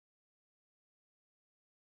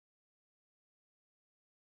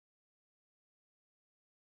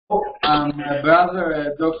My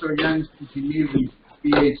brother, Dr. Yanis Koutinidis,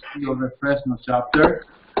 PhD of the Fresno chapter,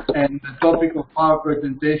 and the topic of our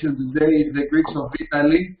presentation today is the Greeks of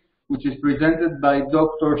Italy, which is presented by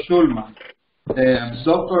Dr. Schoolman.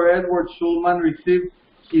 Dr. Edward Schoolman received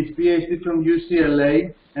his PhD from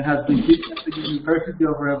UCLA and has been teaching at the University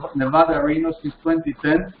of Nevada, Reno since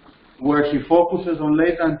 2010, where he focuses on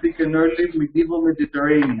late antique and early medieval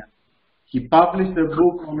Mediterranean. He published a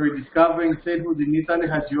book on rediscovering sainthood in Italy,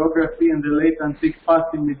 hagiography, and the late antique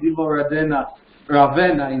past in medieval Ravenna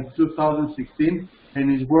in 2016,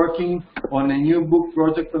 and is working on a new book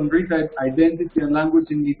project on Greek identity and language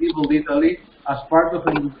in medieval Italy as part of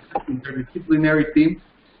an interdisciplinary team.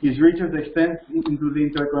 His research extends into the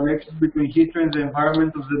interconnection between history and the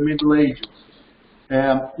environment of the Middle Ages.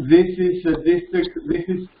 This is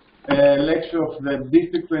a lecture of the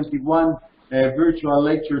District 21 virtual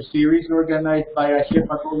lecture series organized by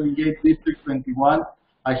AHEPA Golden Gate District 21.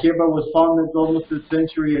 AHEPA was founded almost a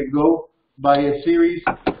century ago by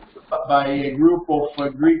a group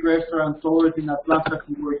of Greek restaurateurs in Atlanta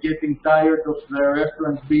who were getting tired of their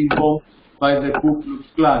restaurants being bombed by the Ku Klux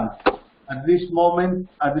Klan. At this moment,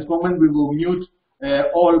 we will mute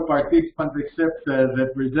all participants except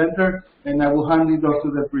the presenter, and I will hand it off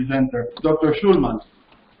to the presenter, Dr. Schoolman.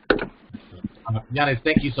 Yanis,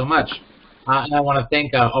 thank you so much. And I want to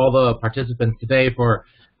thank all the participants today for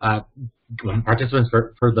the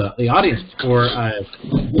audience for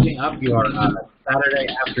giving up your Saturday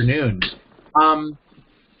afternoon.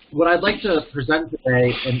 What I'd like to present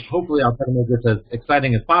today, and hopefully I'll try to make this as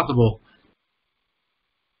exciting as possible,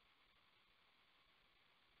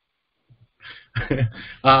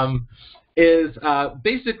 is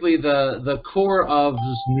basically the core of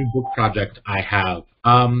this new book project I have,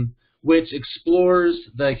 which explores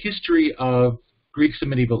the history of Greeks in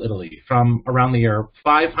medieval Italy from around the year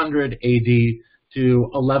 500 AD to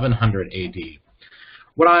 1100 AD.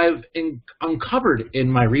 What I've uncovered in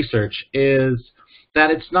my research is that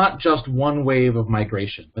it's not just one wave of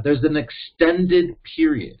migration, but there's an extended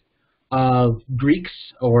period of Greeks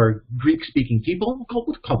or Greek-speaking people,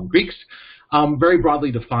 we'll call them Greeks, very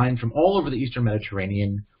broadly defined from all over the Eastern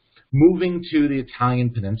Mediterranean, moving to the Italian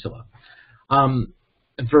peninsula.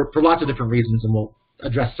 And for lots of different reasons, and we'll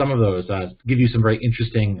address some of those, give you some very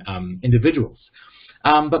interesting individuals.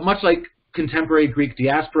 But much like contemporary Greek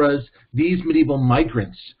diasporas, these medieval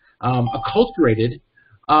migrants acculturated,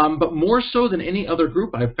 but more so than any other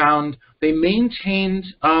group I've found, they maintained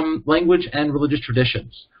language and religious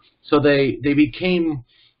traditions. So they became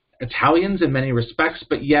Italians in many respects,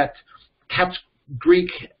 but yet kept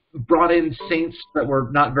Greek, brought in saints that were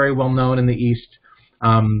not very well known in the East,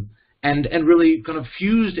 and really kind of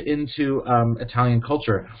fused into Italian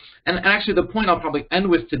culture. And actually the point I'll probably end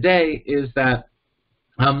with today is that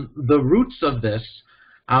the roots of this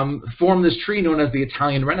form this tree known as the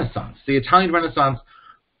Italian Renaissance. The Italian Renaissance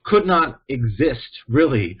could not exist,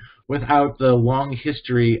 really, without the long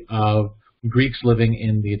history of Greeks living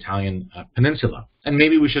in the Italian peninsula. And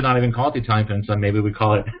maybe we should not even call it the Italian peninsula, maybe we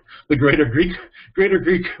call it the Greater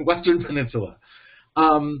Greek Western Peninsula.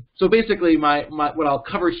 So basically, what I'll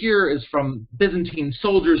cover here is from Byzantine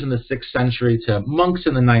soldiers in the 6th century to monks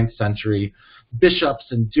in the 9th century, bishops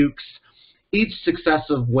and dukes, each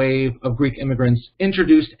successive wave of Greek immigrants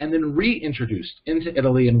introduced and then reintroduced into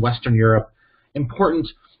Italy and Western Europe important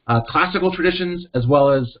classical traditions as well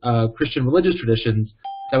as Christian religious traditions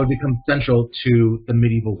that would become central to the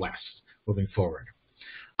medieval West moving forward.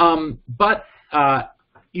 But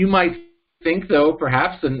you might think, though,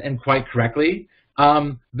 perhaps, and quite correctly,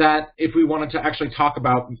 that if we wanted to actually talk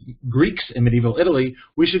about Greeks in medieval Italy,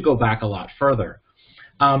 we should go back a lot further.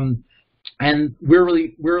 And where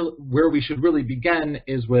we should really begin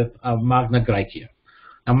is with Magna Graecia.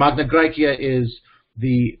 Now, Magna Graecia is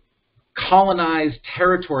the colonized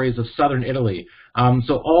territories of southern Italy.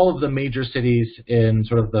 So all of the major cities in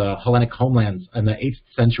sort of the Hellenic homelands in the 8th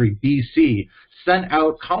century BC sent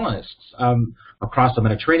out colonists across the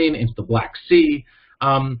Mediterranean into the Black Sea.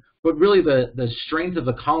 But really the strength of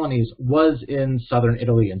the colonies was in southern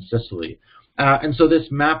Italy and Sicily. And so this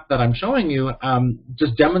map that I'm showing you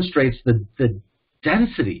just demonstrates the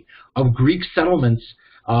density of Greek settlements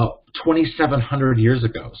 2,700 years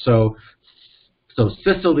ago. So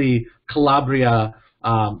Sicily, Calabria,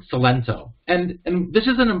 Salento. And this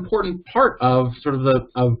is an important part of sort of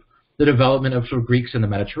the development of sort of Greeks in the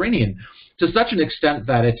Mediterranean, to such an extent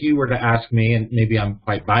that if you were to ask me, and maybe I'm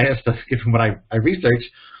quite biased given what I researched,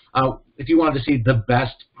 if you wanted to see the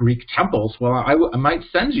best Greek temples, well, I might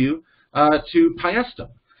send you to Paestum,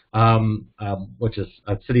 which is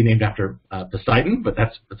a city named after Poseidon, but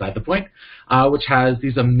that's beside the point, which has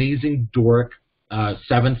these amazing Doric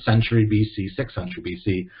 7th century BC, 6th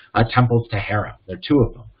century BC temples to Hera. There are 2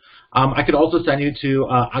 of them. I could also send you to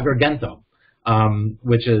Agrigento,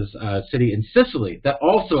 which is a city in Sicily that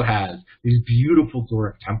also has these beautiful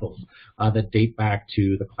Doric temples that date back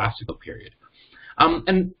to the classical period.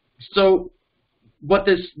 And so what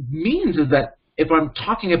this means is that if I'm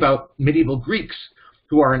talking about medieval Greeks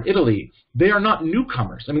who are in Italy, they are not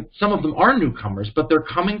newcomers. I mean, some of them are newcomers, but they're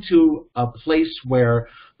coming to a place where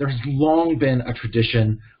there has long been a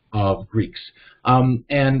tradition of Greeks.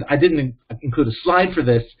 And I didn't include a slide for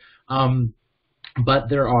this, but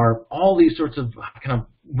there are all these sorts of kind of,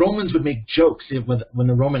 Romans would make jokes when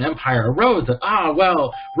the Roman Empire arose that,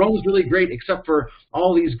 well, Rome's really great except for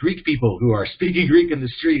all these Greek people who are speaking Greek in the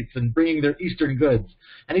streets and bringing their Eastern goods.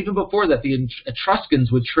 And even before that, the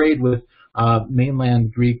Etruscans would trade with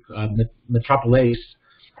mainland Greek metropolis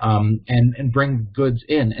and bring goods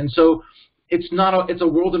in. And so it's a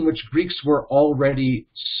world in which Greeks were already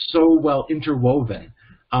so well interwoven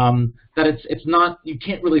that it's not, you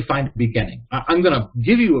can't really find a beginning. I'm going to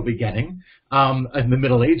give you a beginning in the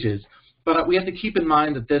Middle Ages, but we have to keep in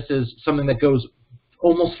mind that this is something that goes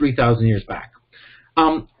almost 3,000 years back.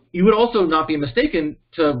 You would also not be mistaken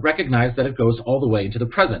to recognize that it goes all the way into the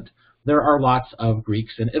present. There are lots of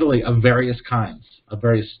Greeks in Italy of various kinds, of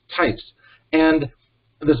various types, and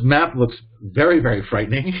this map looks very, very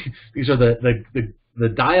frightening. These are the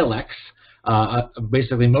dialects.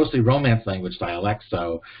 Basically mostly Romance language dialects,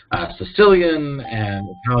 so Sicilian and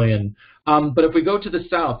Italian. But if we go to the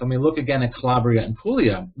south and we look again at Calabria and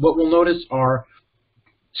Puglia, what we'll notice are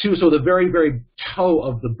so the very, very toe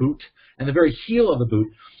of the boot and the very heel of the boot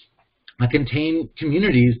contain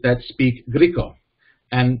communities that speak Greco.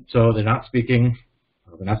 And so they're speaking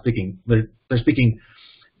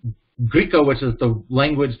Greco, which is the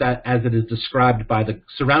language that as it is described by the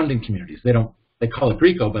surrounding communities. They call it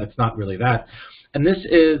Greco, but it's not really that. And this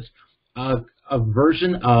is a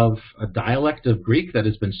version of a dialect of Greek that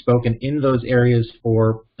has been spoken in those areas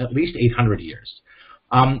for at least 800 years.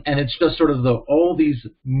 And it's just sort of all these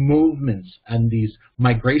movements and these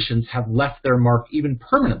migrations have left their mark even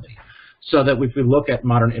permanently. So that if we look at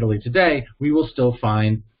modern Italy today, we will still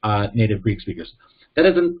find native Greek speakers. That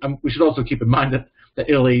isn't. We should also keep in mind that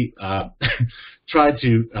Italy tried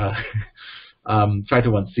to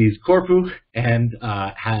once seize Corfu and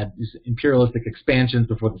had these imperialistic expansions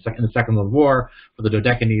before in the Second World War for the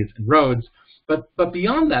Dodecanese and Rhodes. But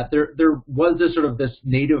beyond that, there was this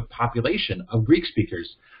native population of Greek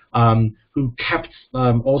speakers who kept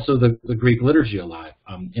also the Greek liturgy alive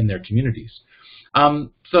in their communities.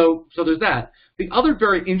 So there's that. The other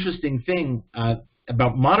very interesting thing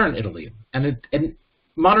about modern Italy, and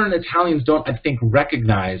modern Italians don't, I think,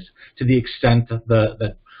 recognize to the extent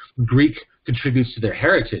that Greek contributes to their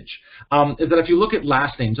heritage, is that if you look at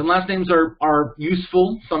last names, and last names are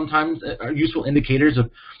useful sometimes, are useful indicators of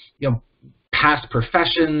past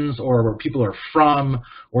professions or where people are from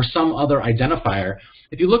or some other identifier.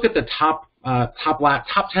 If you look at the top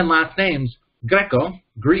 10 last names, Greco,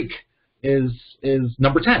 Greek, is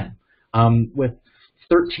number 10, with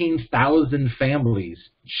 13,000 families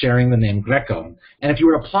sharing the name Greco. And if you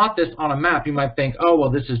were to plot this on a map, you might think, oh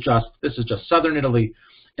well, this is just southern Italy,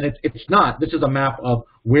 and it's not. This is a map of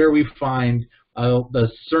where we find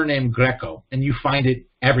the surname Greco, and you find it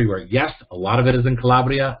everywhere. Yes, a lot of it is in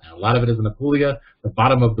Calabria, and a lot of it is in Apulia, the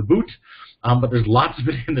bottom of the boot. But there's lots of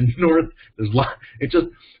it in the north. It's just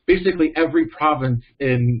basically every province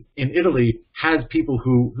in Italy has people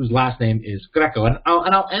whose last name is Greco. And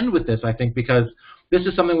I'll end with this, I think, because this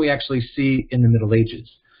is something we actually see in the Middle Ages.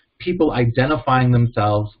 People identifying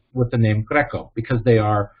themselves with the name Greco because they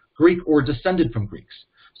are Greek or descended from Greeks.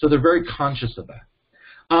 So they're very conscious of that.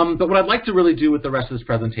 But what I'd like to really do with the rest of this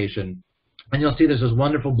presentation, and you'll see there's this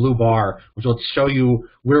wonderful blue bar, which will show you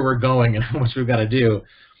where we're going and how much we've got to do,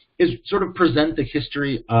 is sort of present the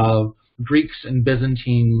history of Greeks and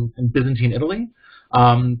Byzantine Italy,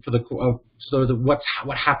 what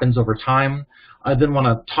happens over time. I then want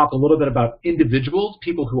to talk a little bit about individuals,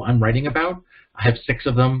 people who I'm writing about. I have 6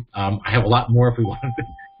 of them. I have a lot more if we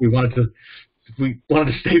wanted to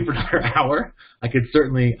stay for another hour. I could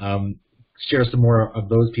certainly share some more of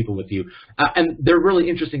those people with you. And they're really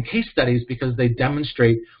interesting case studies because they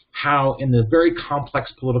demonstrate how in the very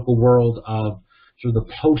complex political world of sort of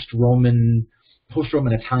the post-Roman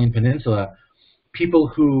Italian peninsula, people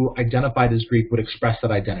who identified as Greek would express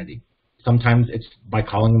that identity. Sometimes it's by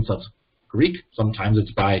calling themselves Greek, sometimes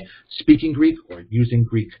it's by speaking Greek or using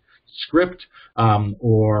Greek script,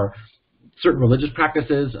 or certain religious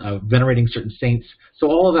practices of venerating certain saints. So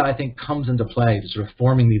all of that, I think, comes into play to sort of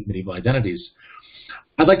forming these medieval identities.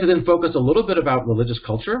 I'd like to then focus a little bit about religious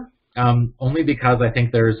culture only because I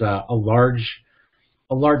think there's a large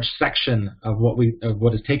section of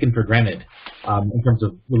what is taken for granted in terms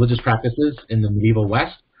of religious practices in the medieval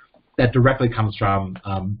West that directly comes from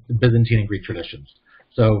the Byzantine and Greek traditions.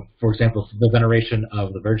 So, for example, the veneration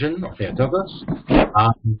of the Virgin, or Theotokos,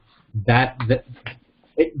 that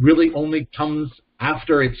it really only comes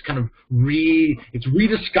after it's kind of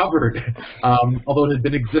rediscovered, although it had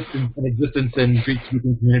been in existence in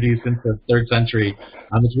Greek-speaking communities since the 3rd century.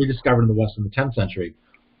 It's rediscovered in the West in the 10th century.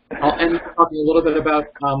 I'll end talking a little bit about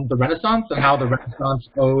the Renaissance and how the Renaissance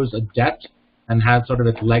owes a debt and has sort of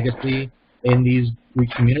its legacy in these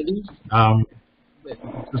Greek communities,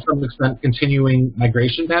 to some extent continuing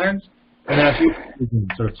migration patterns, and then a few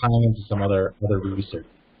sort of tying into some other research.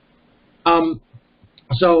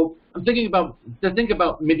 So I'm thinking about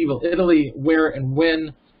medieval Italy, where and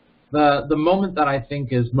when the moment that I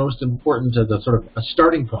think is most important to the sort of a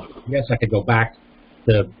starting point. I guess I could go back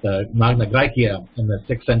to the Magna Graecia in the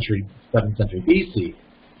 6th century, 7th century BC.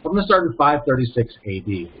 I'm going to start in 536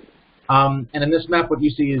 AD. And in this map, what you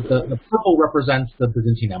see is the purple represents the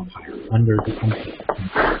Byzantine Empire under the Empire.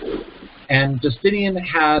 And Justinian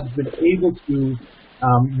had been able to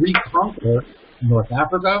reconquer North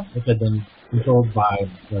Africa, which had been controlled by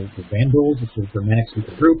the Vandals, which was a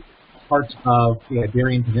Germanic-speaking group, parts of the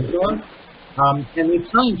Iberian Peninsula, and the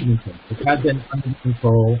Italian Peninsula, which had been under the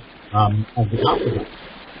control of the Ottomans.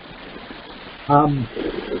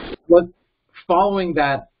 Following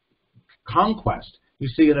that conquest, you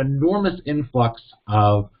see an enormous influx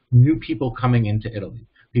of new people coming into Italy,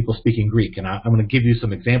 people speaking Greek. And I'm going to give you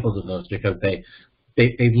some examples of those because they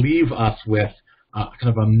leave us with kind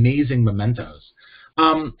of amazing mementos.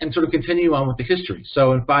 And sort of continue on with the history.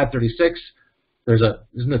 So in 536,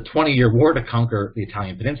 isn't a 20-year war to conquer the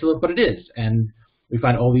Italian peninsula, but it is. And we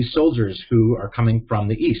find all these soldiers who are coming from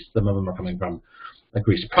the east. Some of them are coming from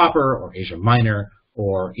Greece proper or Asia Minor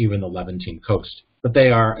or even the Levantine coast. But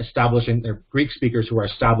they're Greek speakers who are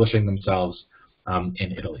establishing themselves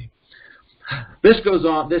in Italy. This goes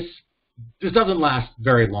on. This doesn't last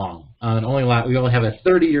very long. We only have a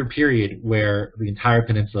 30-year period where the entire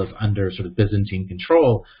peninsula is under sort of Byzantine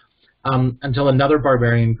control until another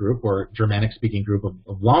barbarian group or Germanic-speaking group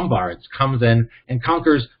of Lombards comes in and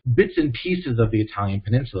conquers bits and pieces of the Italian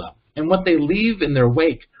peninsula. And what they leave in their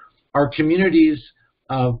wake are communities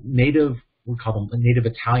of native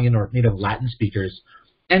Italian or native Latin speakers,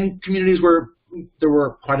 and communities where there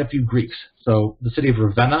were quite a few Greeks. So the city of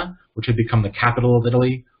Ravenna, which had become the capital of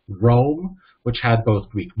Italy, Rome, which had both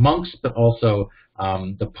Greek monks, but also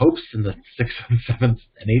the popes in the 6th, 7th,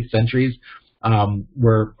 and 8th centuries,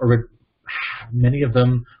 many of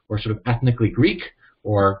them were sort of ethnically Greek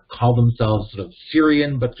or called themselves sort of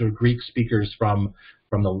Syrian, but sort of Greek speakers from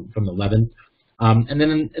the Levant. And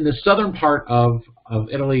then in the southern part of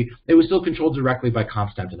Italy, it was still controlled directly by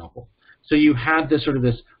Constantinople. So you had this sort of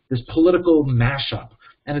this political mashup.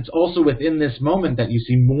 And it's also within this moment that you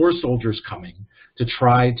see more soldiers coming to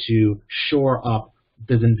try to shore up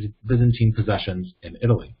Byzantine possessions in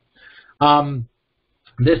Italy.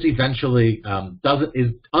 This eventually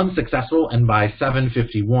is unsuccessful, and by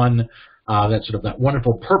 751, that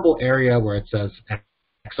wonderful purple area where it says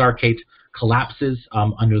Exarchate collapses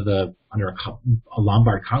under a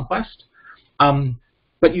Lombard conquest.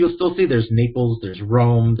 But you'll still see there's Naples, there's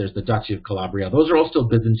Rome, there's the Duchy of Calabria. Those are all still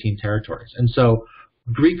Byzantine territories. And so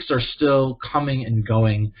Greeks are still coming and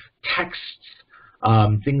going. Texts,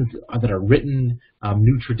 things that are written,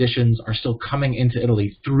 new traditions are still coming into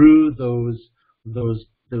Italy through those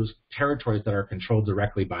territories that are controlled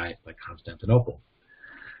directly by Constantinople.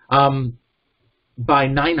 By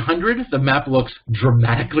 900, the map looks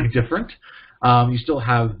dramatically different. You still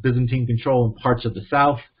have Byzantine control in parts of the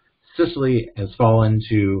south. Sicily has fallen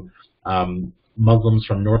to Muslims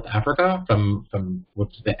from North Africa, from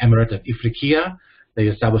what's the Emirate of Ifriqiya. They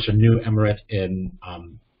established a new emirate in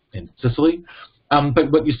Sicily.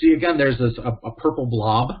 But what you see again, there's a purple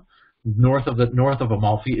blob north of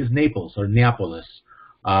Amalfi is Naples or Neapolis,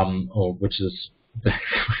 which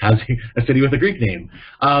has a city with a Greek name,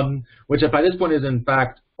 which by this point is in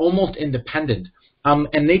fact almost independent.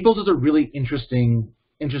 And Naples is a really interesting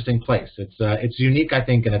place. It's unique, I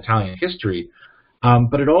think, in Italian history,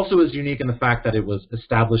 but it also is unique in the fact that it was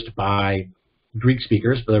established by Greek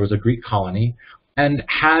speakers, but there was a Greek colony, and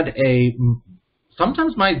had a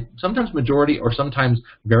sometimes majority or sometimes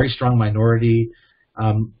very strong minority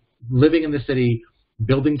living in the city,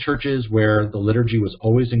 building churches where the liturgy was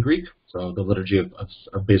always in Greek, so the liturgy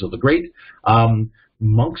of Basil the Great,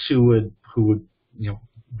 monks who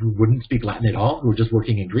wouldn't speak Latin at all, who were just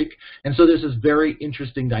working in Greek. And so there's this very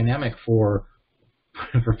interesting dynamic for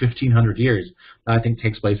for 1,500 years that I think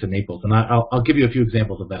takes place in Naples, and I'll give you a few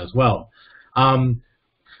examples of that as well.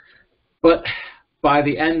 But by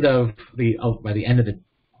the end of the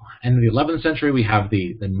 11th century, we have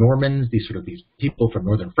the Normans, these people from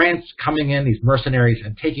northern France coming in, these mercenaries,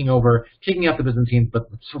 and taking out the Byzantines.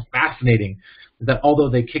 But what's so fascinating is that although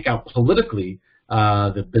they kick out politically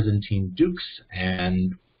the Byzantine dukes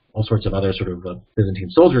and all sorts of other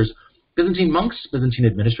Byzantine soldiers, Byzantine monks, Byzantine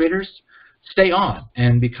administrators stay on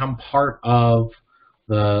and become part of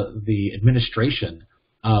the administration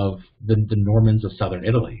of the Normans of southern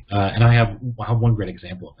Italy. And I have one great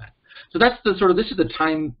example of that. So that's this is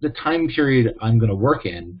the time period I'm going to work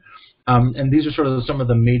in, and these are some of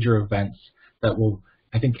the major events that will,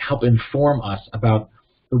 I think, help inform us about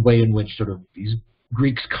the way in which these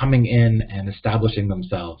Greeks coming in and establishing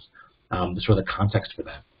themselves, the context for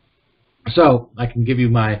that. So I can give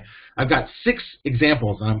you I've got 6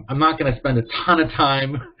 examples, and I'm not going to spend a ton of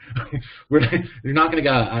time. You're not going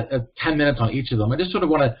to get 10 minutes on each of them. I just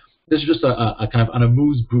want to, this is just a kind of an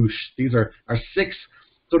amuse-bouche. These are 6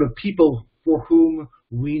 people for whom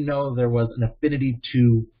we know there was an affinity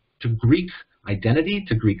to Greek identity,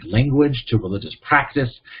 to Greek language, to religious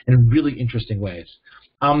practice in really interesting ways.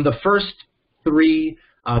 The first 3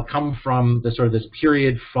 come from this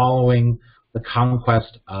period following the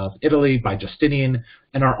conquest of Italy by Justinian,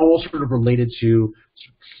 and are all related to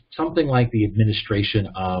something like the administration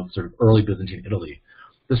of early Byzantine Italy.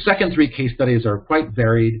 The second 3 case studies are quite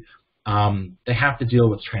varied. They have to deal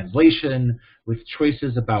with translation, with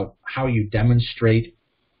choices about how you demonstrate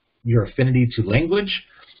your affinity to language.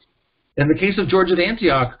 In the case of George of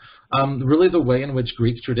Antioch, really the way in which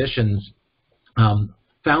Greek traditions found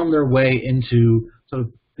their way into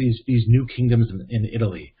these new kingdoms in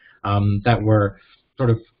Italy that were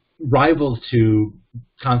rivals to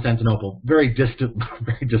Constantinople, very distant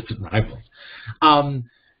rivals.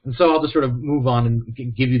 And so I'll just move on and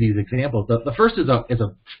give you these examples. The first is a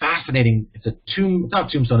fascinating, it's a not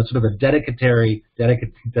tombstone, it's a dedicatory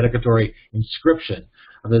inscription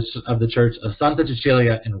of the church of Santa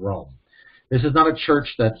Cecilia in Rome. This is not a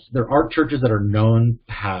church there are churches that are known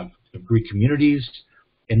to have Greek communities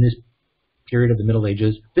in this period of the Middle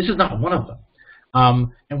Ages. This is not one of them.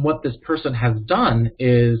 And what this person has done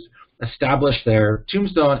is establish their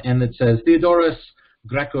tombstone, and it says Theodorus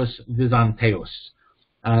Graecus Byzanteus.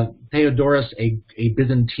 Theodorus, a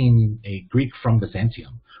Byzantine, a Greek from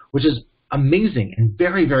Byzantium, which is amazing and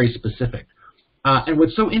very, very specific. And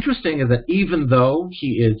what's so interesting is that even though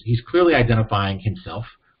he's clearly identifying himself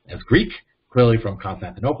as Greek, clearly from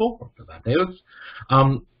Constantinople, or Byzanteus,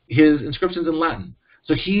 his inscription's in Latin.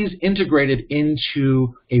 So he's integrated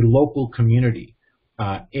into a local community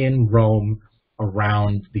in Rome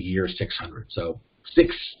around the year 600. So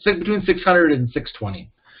between 600 and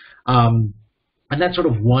 620. And that's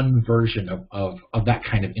one version of that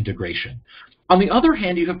kind of integration. On the other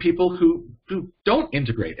hand, you have people who don't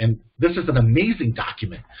integrate, and this is an amazing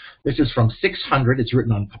document. This is from 600. It's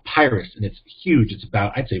written on papyrus, and it's huge. It's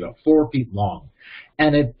I'd say about 4 feet long,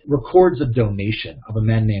 and it records a donation of a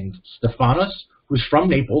man named Stephanos, who's from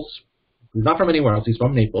Naples. He's not from anywhere else. He's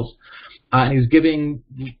from Naples, and he's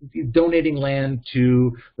donating land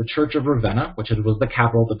to the Church of Ravenna, which was the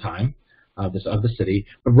capital at the time of the city,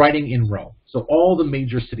 but writing in Rome. So all the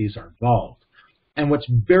major cities are involved. And what's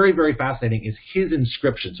very, very fascinating is his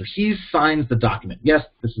inscription. So he signs the document. Yes,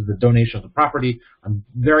 this is the donation of the property. I'm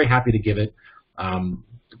very happy to give it.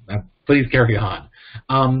 Please carry on.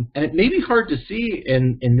 And it may be hard to see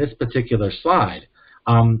in this particular slide,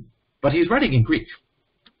 but he's writing in Greek,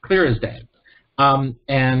 clear as day.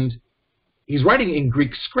 And he's writing in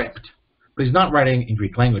Greek script, but he's not writing in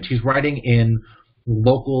Greek language. He's writing in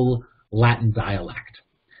local Latin dialect.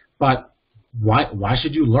 But why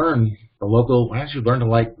should you learn why should you learn to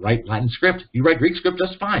write Latin script? You write Greek script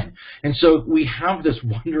just fine. And so we have this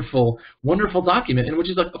wonderful, wonderful document in which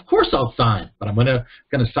he's like, of course I'll sign, but I'm gonna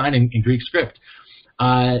sign in Greek script.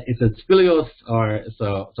 It says Filios,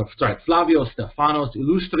 Flavio Stephanos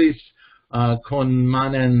illustris con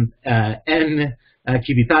manen en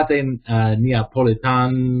civitate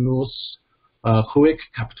Neapolitanus huic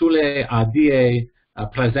capitule a die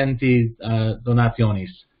presenti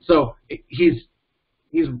donationis. So he's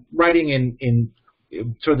writing in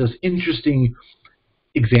this interesting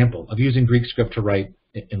example of using Greek script to write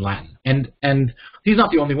in Latin. And he's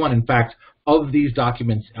not the only one. In fact, of these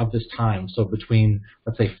documents of this time, so between,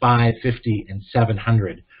 let's say, 550 and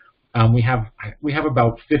 700, we have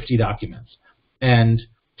about 50 documents, and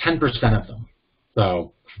 10% of them.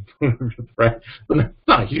 So, right, it's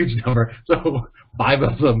not a huge number. So 5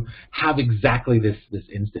 of them have exactly this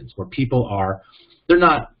instance where people they're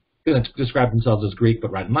not going to describe themselves as Greek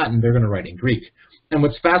but write in Latin, they're going to write in Greek. And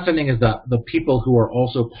what's fascinating is that the people who are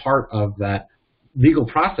also part of that legal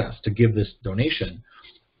process to give this donation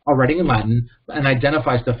are writing in Latin and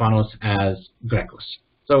identify Stephanos as Grecos.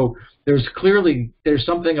 So there's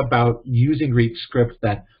something about using Greek script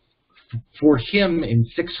that for him in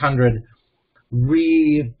 600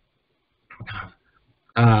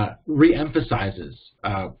 re-emphasizes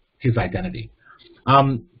his identity.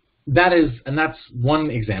 That's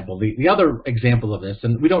one example. The other example of this,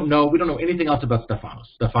 and we don't know anything else about Stephanos.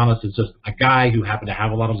 Stephanos is just a guy who happened to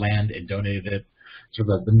have a lot of land and donated it, sort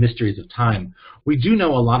of the mysteries of time. We do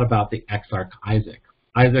know a lot about the exarch Isaac.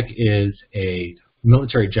 Isaac is a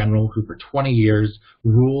military general who for 20 years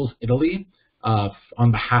rules Italy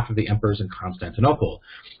on behalf of the emperors in Constantinople.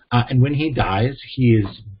 And when he dies, he is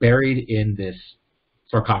buried in this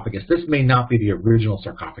sarcophagus. This may not be the original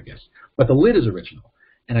sarcophagus, but the lid is original.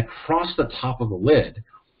 And across the top of the lid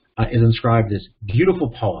is inscribed this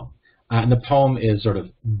beautiful poem. And the poem is sort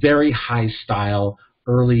of very high style,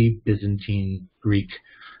 early Byzantine Greek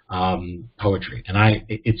poetry. And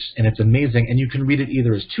it's amazing. And you can read it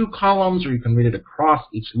either as 2 columns or you can read it across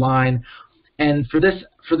each line. And for this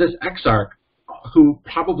exarch, who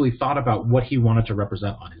probably thought about what he wanted to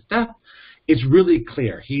represent on his death, it's really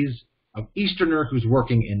clear. He's an Easterner who's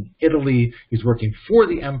working in Italy. He's working for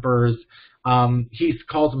the emperors. He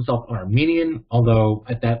calls himself an Armenian, although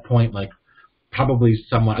at that point, like probably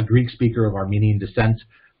somewhat a Greek speaker of Armenian descent.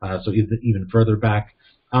 So even further back.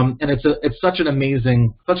 And it's such an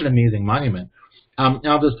amazing monument.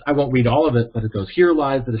 I won't read all of it, but it goes, "Here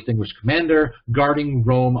lies the distinguished commander, guarding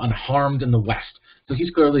Rome unharmed in the west." So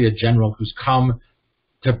he's clearly a general who's come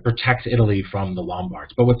to protect Italy from the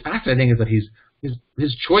Lombards. But what's fascinating is that his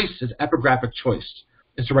choice, his epigraphic choice,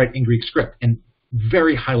 is to write in Greek script and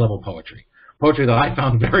very high-level poetry that I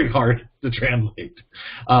found very hard to translate.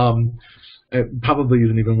 It probably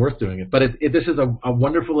isn't even worth doing it. But this is a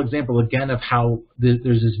wonderful example, again, of how there's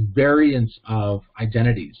this variance of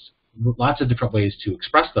identities, lots of different ways to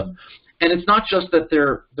express them. And it's not just that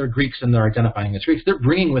they're Greeks and they're identifying as Greeks. They're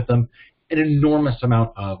bringing with them an enormous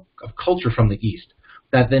amount of culture from the East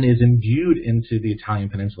that then is imbued into the Italian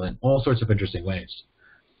peninsula in all sorts of interesting ways.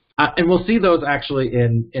 And we'll see those actually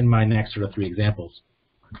in my next sort of 3 examples.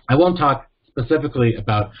 I won't talk specifically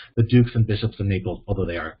about the dukes and bishops of Naples, although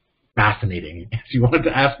they are fascinating. If you wanted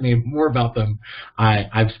to ask me more about them,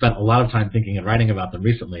 I've spent a lot of time thinking and writing about them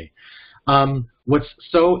recently. What's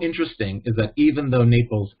so interesting is that even though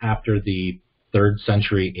Naples, after the 3rd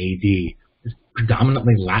century AD, is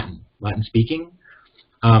predominantly Latin speaking,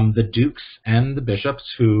 the dukes and the bishops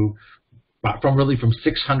who, from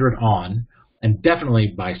 600 on, and definitely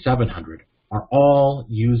by 700, are all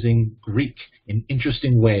using Greek in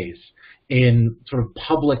interesting ways in sort of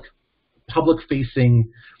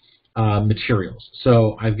public-facing materials.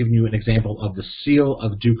 So I've given you an example of the seal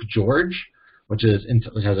of Duke George, which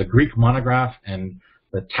has a Greek monograph, and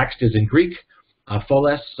the text is in Greek,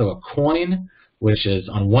 pholes, so a coin, which is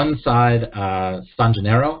on one side San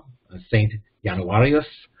Gennaro, Saint Januarius,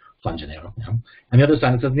 San Gennaro, and the other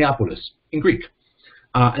side it says Neapolis in Greek.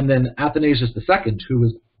 And then Athanasius II, who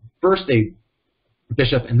was first a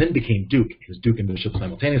bishop and then became duke, he was duke and bishop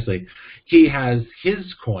simultaneously, he has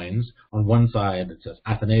his coins on one side that says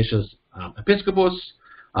Athanasius Episcopus,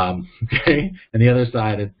 okay, and the other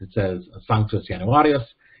side it says Sanctus Januarius,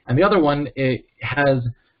 and the other one it has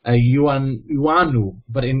a Ioannou,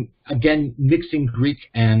 but again mixing Greek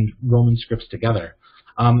and Roman scripts together.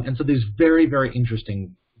 And so there's very, very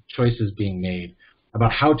interesting choices being made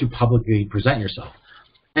about how to publicly present yourself.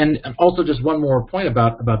 And also just one more point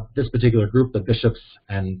about this particular group, the bishops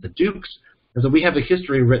and the dukes, is that we have a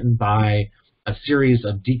history written by a series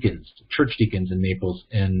of deacons, church deacons in Naples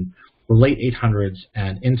in the late 800s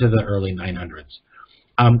and into the early 900s.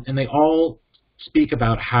 And they all speak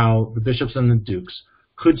about how the bishops and the dukes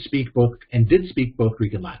could speak both and did speak both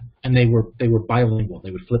Greek and Latin. And they were bilingual.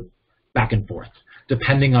 They would flip back and forth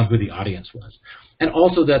depending on who the audience was. And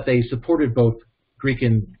also that they supported both Greek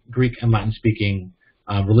and Latin speaking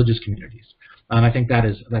religious communities. And I think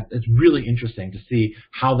it's really interesting to see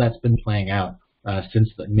how that's been playing out since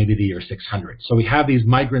maybe the year 600. So we have these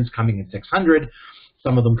migrants coming in 600,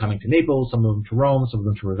 some of them coming to Naples, some of them to Rome, some of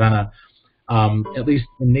them to Ravenna. At least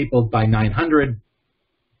in Naples by 900,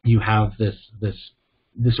 you have this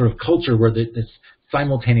sort of culture where it's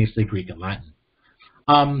simultaneously Greek and Latin.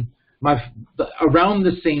 Around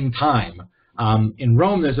the same time, in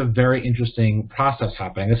Rome, there's a very interesting process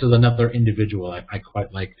happening. This is another individual I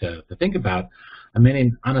quite like to think about, a man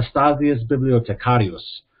named Anastasius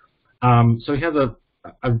Bibliothecarius. So he has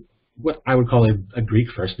what I would call a Greek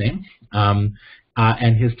first name,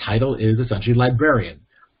 and his title is essentially librarian.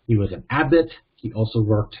 He was an abbot. He also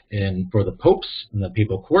worked for the popes in the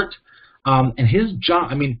papal court. And his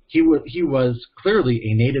job, I mean, he was clearly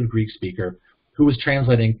a native Greek speaker who was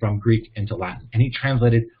translating from Greek into Latin. And he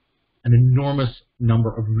translated an enormous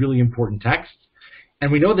number of really important texts.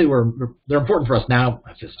 And we know they're important for us now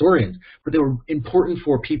as historians, but they were important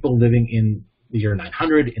for people living in the year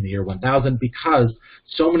 900, in the year 1000, because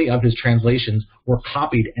so many of his translations were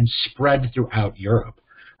copied and spread throughout Europe.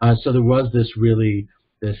 So there was this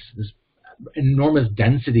enormous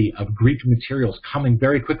density of Greek materials coming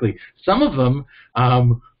very quickly. Some of them, I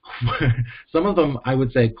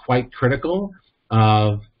would say, quite critical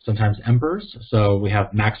of sometimes emperors. So we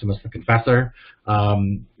have Maximus the Confessor.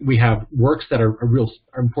 We have works that are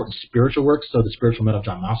important spiritual works. So the Spiritual Men of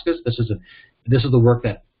John Moschus. This is the work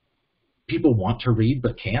that people want to read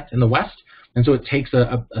but can't in the West, and so it takes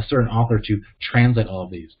a certain author to translate all of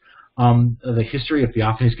these. The History of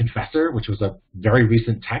Theophanes Confessor, which was a very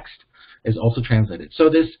recent text, is also translated. So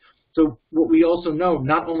what we also know,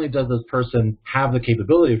 not only does this person have the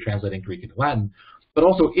capability of translating Greek into Latin, but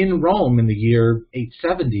also in Rome in the year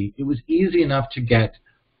 870, it was easy enough to get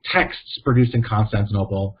texts produced in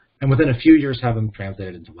Constantinople, and within a few years have them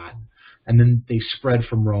translated into Latin. And then they spread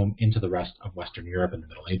from Rome into the rest of Western Europe in the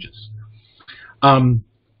Middle Ages.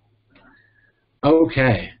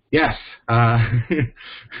 Okay, yes,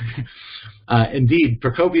 indeed,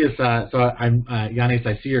 Procopius. So Yanis,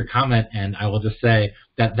 I see your comment, and I will just say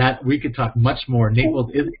that we could talk much more. Naples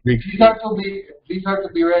is Greek. These are to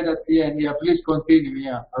be read at the end. Yeah, please continue.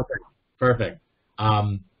 Yeah. Perfect.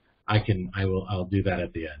 I'll do that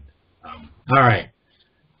at the end. All right.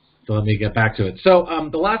 So let me get back to it. So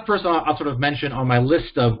the last person I'll sort of mention on my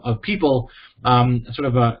list of people, sort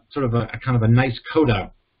of a kind of a nice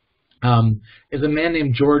coda, is a man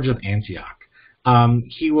named George of Antioch.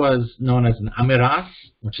 He was known as an amiras,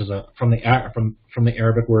 which is from the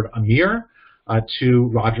Arabic word amir, to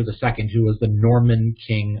Roger II, who was the Norman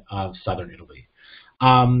king of southern Italy.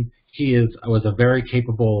 He was a very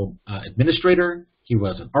capable administrator. He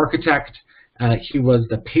was an architect. He was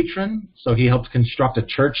the patron, so he helped construct a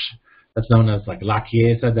church that's known as like La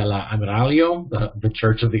Chiesa della Amiralio, the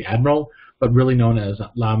Church of the Admiral, but really known as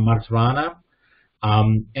La Martirana.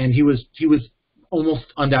 And he was almost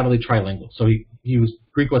undoubtedly trilingual. So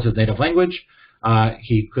Greek was his native language.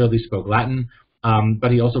 He clearly spoke Latin,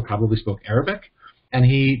 but he also probably spoke Arabic. And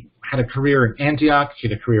he had a career in Antioch. He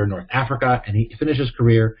had a career in North Africa, and he finished his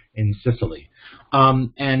career in Sicily.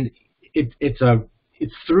 And it's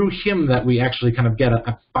through him that we actually kind of get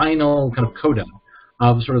a final kind of coda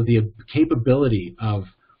of sort of the capability of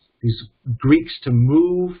these Greeks to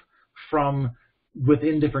move from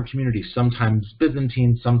within different communities, sometimes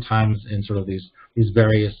Byzantine, sometimes in sort of these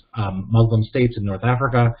various Muslim states in North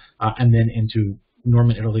Africa, and then into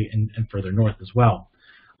Norman Italy and further north as well.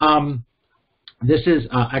 This is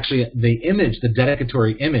actually the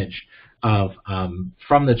dedicatory image of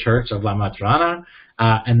from the church of La Matrana,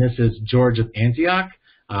 and this is George of Antioch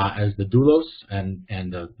as the doulos and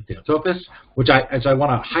the Theotokos, which I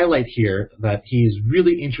want to highlight here that he's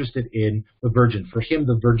really interested in the Virgin. For him,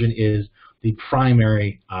 the Virgin is the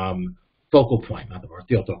primary focal point, not the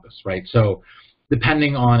Theotokos, right? So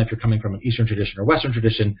depending on if you're coming from an Eastern tradition or Western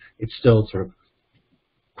tradition, it's still sort of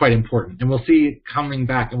quite important. And we'll see coming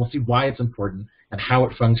back, and we'll see why it's important and how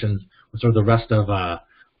it functions with sort of the rest of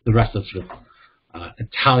sort of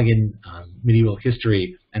Italian medieval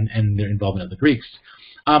history and their involvement of the Greeks.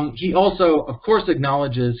 He also, of course,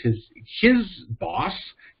 acknowledges his boss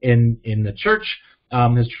in the church.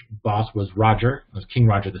 His boss was King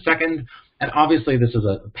Roger II, and obviously this is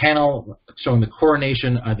a panel showing the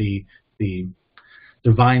coronation of the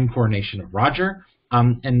divine coronation of Roger.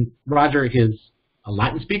 And Roger is a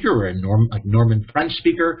Latin speaker or a Norman French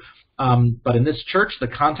speaker, but in this church, the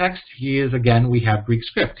context, we have Greek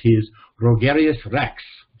script. He is Rogerius Rex,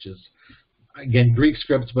 which is again Greek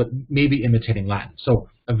script, but maybe imitating Latin. So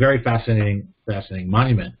a very fascinating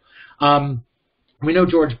monument. We know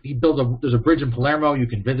George. There's a bridge in Palermo you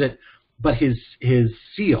can visit, but his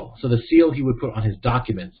seal. So the seal he would put on his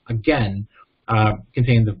documents again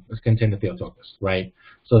contained the Theotokos, right?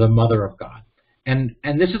 So the Mother of God. And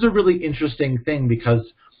this is a really interesting thing because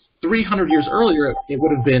 300 years earlier, it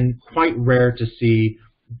would have been quite rare to see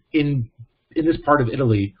in this part of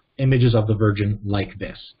Italy images of the Virgin like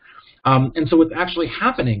this. And so what's actually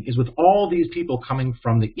happening is with all these people coming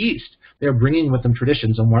from the East, they're bringing with them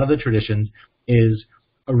traditions, and one of the traditions is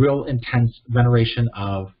a real intense veneration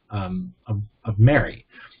of Mary.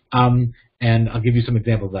 And I'll give you some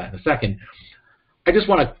examples of that in a second. I just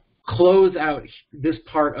want to close out this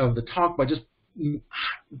part of the talk by just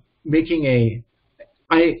making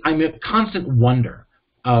I'm a constant wonder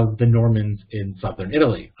of the Normans in southern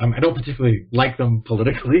Italy. I don't particularly like them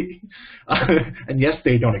politically, and yes,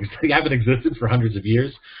 they haven't existed for hundreds of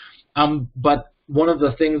years. But one of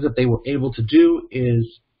the things that they were able to do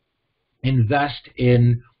is invest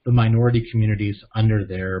in the minority communities under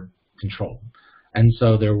their control. And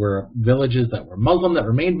so there were villages that were Muslim, that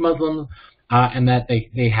remained Muslim, and that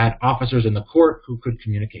they had officers in the court who could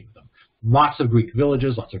communicate with them. Lots of Greek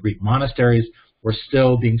villages, lots of Greek monasteries were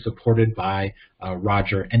still being supported by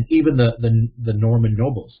Roger and even the Norman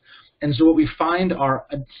nobles. And so what we find are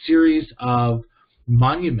a series of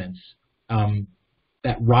monuments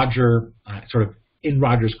that Roger, sort of in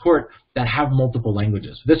Roger's court, that have multiple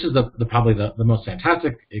languages. This is probably the most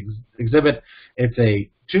fantastic exhibit. It's a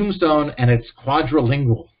tombstone and it's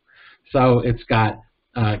quadrilingual. So it's got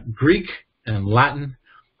Greek and Latin.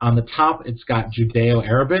 On the top, it's got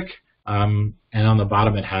Judeo-Arabic, and on the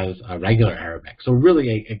bottom, it has regular Arabic. So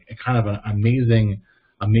really a kind of an amazing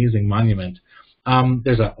monument.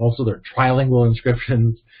 There are trilingual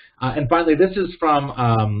inscriptions. And finally, this is from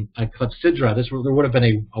a clepsydra. There would have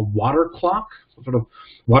been a water clock, some sort of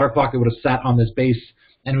water clock that would have sat on this base.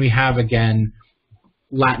 And we have, again,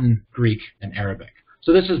 Latin, Greek, and Arabic.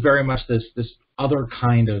 So this is very much this other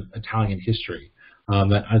kind of Italian history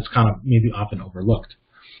that is kind of maybe often overlooked.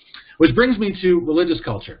 Which brings me to religious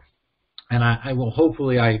culture. And I will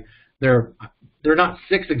hopefully, there are not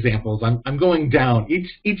 6 examples. I'm going down.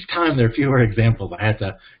 Each time there are fewer examples. I had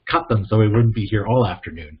to cut them so we wouldn't be here all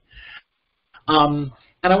afternoon. And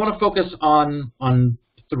I want to focus on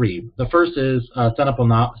 3. The first is San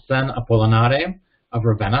Apollinare of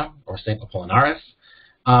Ravenna, or Saint Apollinaris,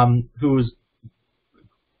 whose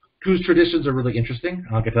traditions are really interesting.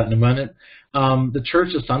 I'll get to that in a minute. The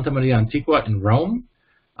Church of Santa Maria Antiqua in Rome,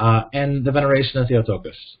 and the veneration of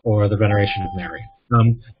Theotokos, or the veneration of Mary.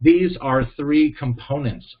 These are 3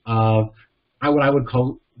 components of what I would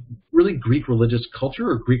call really Greek religious culture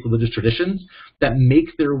or Greek religious traditions that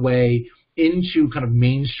make their way into kind of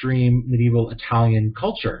mainstream medieval Italian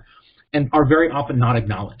culture and are very often not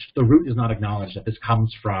acknowledged. The root is not acknowledged that this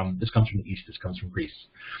comes from the East, this comes from Greece.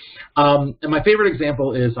 And my favorite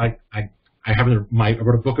example is I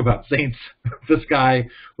wrote a book about saints. This guy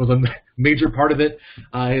was a major part of it.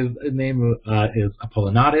 His name is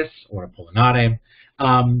Apollinaris, or Apollinare.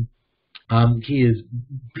 He is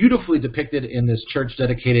beautifully depicted in this church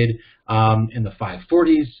dedicated in the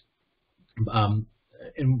 540s.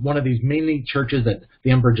 In one of these mainly churches that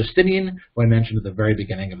the Emperor Justinian, who I mentioned at the very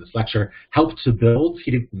beginning of this lecture, helped to build.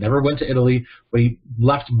 He never went to Italy, but he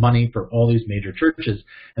left money for all these major churches.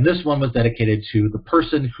 And this one was dedicated to the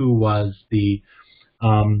person who was he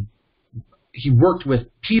worked with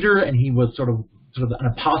Peter, and he was sort of an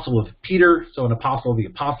apostle of Peter, so an apostle of the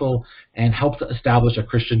apostle, and helped to establish a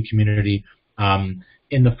Christian community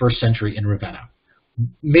in the 1st century in Ravenna.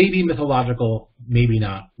 Maybe mythological, maybe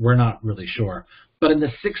not. We're not really sure. But in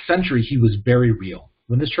the 6th century, he was very real.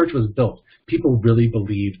 When this church was built, people really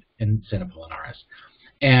believed in St. Apollinaris.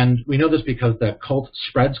 And we know this because the cult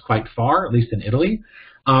spreads quite far, at least in Italy.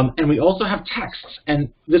 And we also have texts. And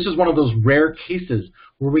this is one of those rare cases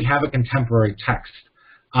where we have a contemporary text.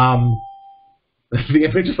 The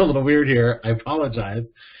image is a little weird here. I apologize.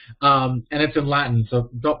 And it's in Latin,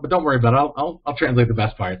 so don't worry about it. I'll translate the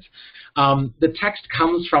best parts. The text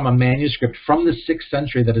comes from a manuscript from the 6th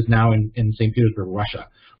century that is now in St. Petersburg, Russia,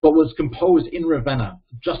 but was composed in Ravenna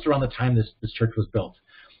just around the time this church was built.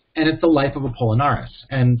 And it's the life of Apollinaris.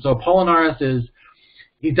 And so Apollinaris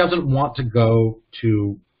he doesn't want to go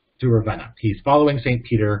to Ravenna. He's following St.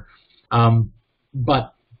 Peter,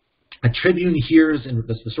 but a tribune hears, and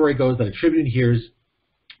the story goes that a tribune hears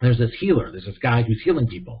there's this healer, there's this guy who's healing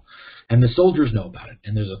people, and the soldiers know about it.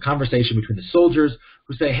 And there's a conversation between the soldiers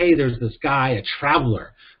who say, hey, there's this guy, a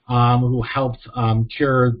traveler, who helped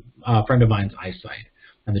cure a friend of mine's eyesight.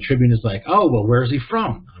 And the tribune is like, oh, well, where is he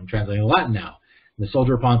from? I'm translating Latin now. And the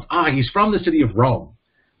soldier responds, he's from the city of Rome.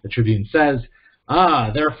 The tribune says,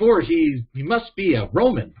 therefore he must be a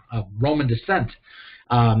Roman of Roman descent.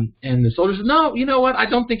 And the soldier says, no, you know what? I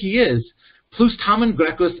don't think he is. Plus tamen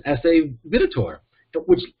Grecus esse videtur,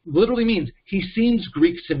 which literally means he seems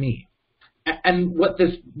Greek to me. And what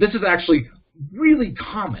this is actually really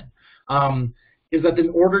common, is that in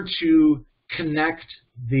order to connect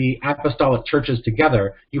the apostolic churches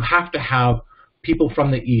together, you have to have people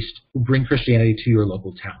from the East who bring Christianity to your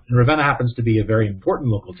local town. And Ravenna happens to be a very important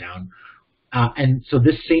local town. And so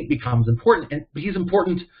this saint becomes important. And he's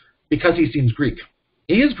important because he seems Greek.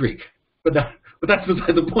 He is Greek, but but that's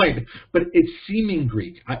beside the point. But it's seeming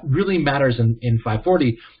Greek. It really matters in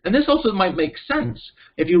 540. And this also might make sense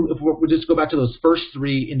if we just go back to those first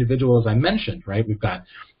three individuals I mentioned, right? We've got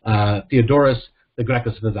Theodorus, the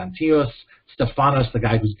Gracchus Byzantius, Stephanos, the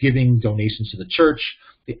guy who's giving donations to the church,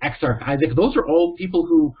 the Exarch Isaac. Those are all people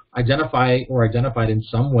who identified in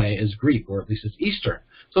some way as Greek, or at least as Eastern.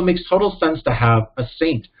 So it makes total sense to have a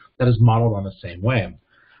saint that is modeled on the same way.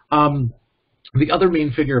 The other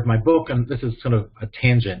main figure of my book, and this is sort of a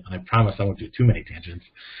tangent, and I promise I won't do too many tangents,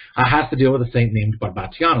 has to deal with a saint named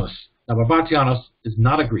Barbatianus. Now, Barbatianus is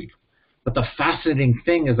not a Greek, but the fascinating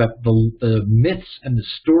thing is that the myths and the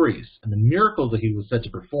stories and the miracles that he was said to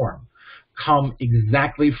perform come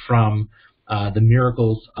exactly from the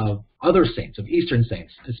miracles of other saints, of Eastern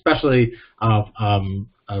saints, especially of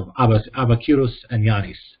Abacurus and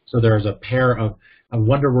Yanis. So there's a pair of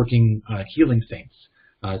wonder-working healing saints,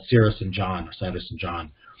 Cyrus and John, or Cyrus and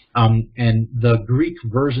John. And the Greek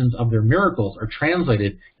versions of their miracles are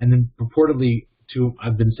translated and then purportedly to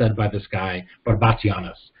have been said by this guy,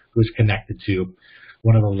 Barbatianus, who is connected to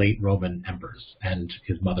one of the late Roman emperors and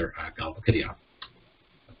his mother, Galbacidia.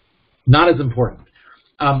 Not as important.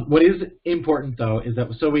 What is important, though, is that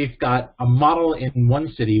so we've got a model in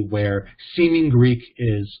one city where seeming Greek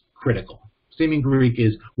is critical. Seeming Greek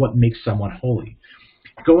is what makes someone holy.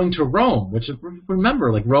 Going to Rome, which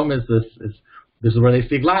remember, like Rome is this is where they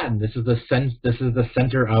speak Latin. This is the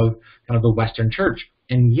center of kind of the Western Church,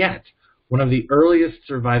 and yet one of the earliest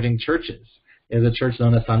surviving churches is a church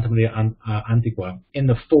known as Santa Maria Antiqua in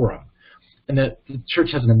the Forum, and the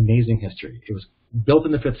church has an amazing history. It was built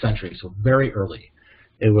in the 5th century, so very early.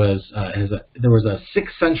 It was there was a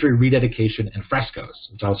 6th century rededication and frescoes,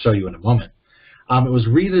 which I'll show you in a moment. It was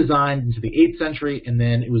redesigned into the 8th century, and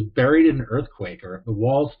then it was buried in an earthquake, or the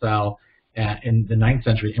walls fell in the 9th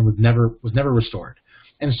century and was never restored.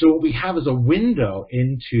 And so what we have is a window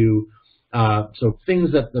into so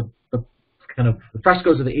things that the kind of the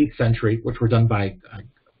frescoes of the 8th century, which were done by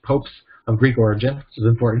popes of Greek origin, which is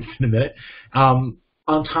important in a minute, on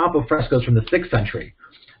top of frescoes from the 6th century,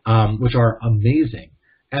 which are amazing.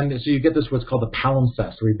 And so you get this what's called the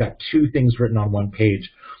palimpsest, where you've got two things written on one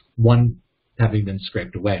page, one having been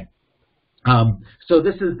scraped away. So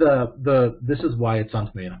this is this is why it's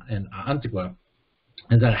Santa Maria in Antigua,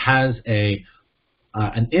 is that it has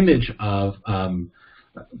an image of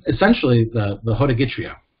essentially the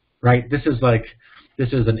Hodegetria, right? This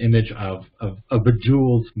is an image of a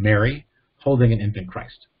bejeweled Mary holding an infant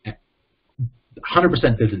Christ,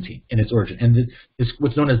 100% Byzantine in its origin, and it's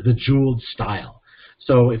what's known as the jeweled style.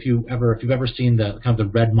 So if you've ever seen the kind of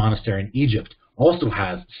the Red Monastery in Egypt, also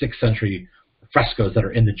has 6th century frescoes that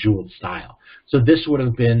are in the jeweled style. So this would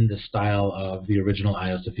have been the style of the original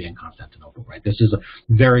Hagia Sophia in Constantinople, right? This is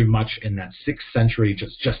very much in that 6th century,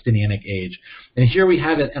 Justinianic age. And here we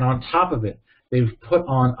have it, and on top of it, they've put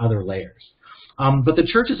on other layers. But the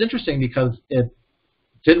church is interesting because it's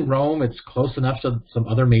in Rome, it's close enough to some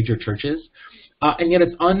other major churches, and yet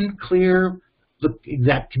it's unclear the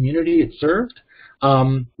exact community it served.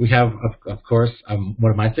 We have, of course,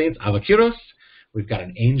 one of my saints, Abacurus. We've got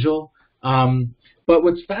an angel. But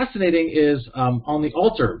what's fascinating is on the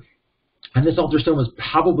altar, and this altar stone was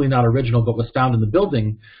probably not original, but was found in the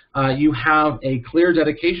building, you have a clear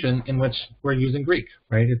dedication in which we're using Greek,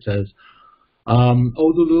 right? It says,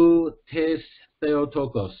 Odulu tes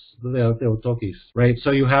Theotokos, Theotokis, right?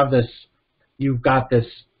 So you've got this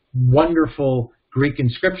wonderful Greek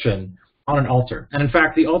inscription on an altar. And in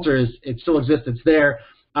fact, the altar it still exists, it's there.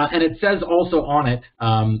 And it says also on it,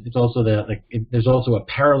 it's also there's also a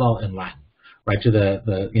parallel in Latin, right, to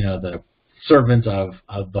the servant of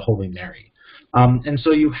the Holy Mary. And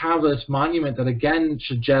so you have this monument that again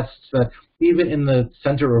suggests that even in the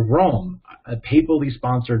center of Rome, a papally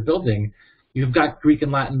sponsored building, you've got Greek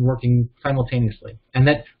and Latin working simultaneously. And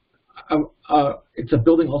that it's a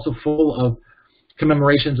building also full of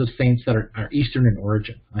commemorations of saints that are Eastern in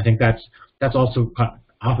origin. I think that's also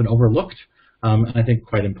often overlooked. And I think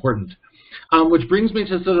quite important. Which brings me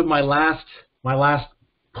to sort of my last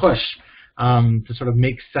push to sort of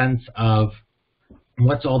make sense of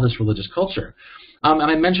what's all this religious culture. And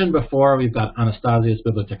I mentioned before we've got Anastasius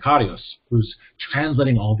Bibliothecarius, who's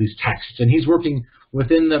translating all these texts, and he's working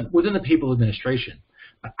within the papal administration.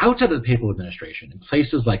 But outside of the papal administration, in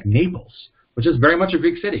places like Naples, which is very much a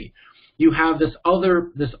Greek city, you have these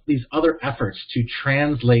other efforts to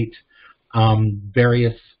translate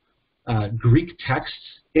various Greek texts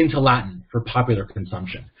into Latin for popular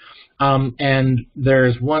consumption. And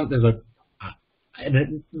there's a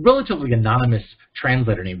relatively anonymous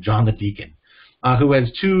translator named John the Deacon, who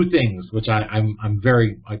has two things which I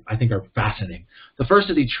think are fascinating. The first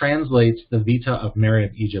is he translates the Vita of Mary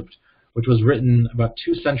of Egypt, which was written about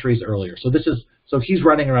 2 centuries earlier. So he's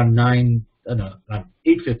writing around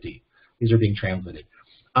 850. These are being translated,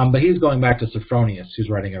 but he's going back to Sophronius, who's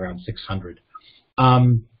writing around 600.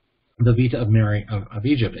 The Vita of Mary of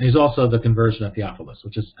Egypt, and he's also the conversion of Theophilus,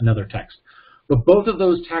 which is another text. But both of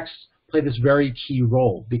those texts play this very key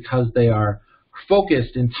role because they are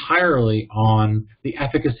focused entirely on the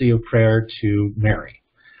efficacy of prayer to Mary.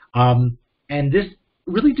 And this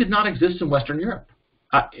really did not exist in Western Europe.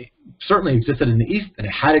 It certainly existed in the East, and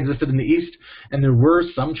it had existed in the East, and there were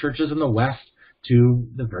some churches in the West to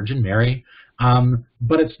the Virgin Mary.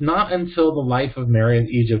 But it's not until the life of Mary of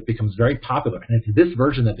Egypt becomes very popular, and it's this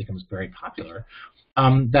version that becomes very popular,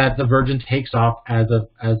 that the Virgin takes off as a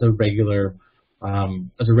regular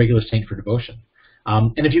saint for devotion.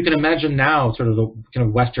 And if you can imagine now, sort of the kind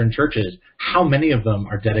of Western churches, how many of them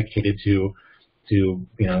are dedicated to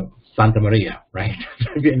Santa Maria, right?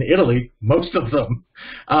 In Italy, most of them.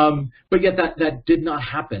 But yet that did not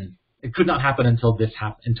happen. It could not happen until this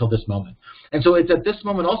moment. And so it's at this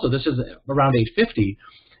moment also, this is around 850.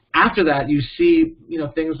 After that, you see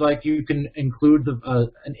things like you can include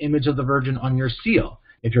an image of the Virgin on your seal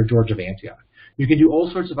if you're George of Antioch. You can do all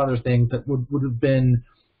sorts of other things that would have been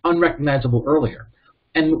unrecognizable earlier.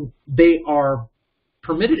 And they are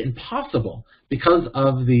permitted and possible because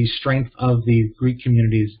of the strength of the Greek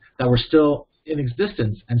communities that were still in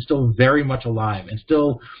existence and still very much alive and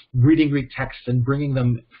still reading Greek texts and bringing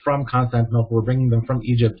them from Constantinople or bringing them from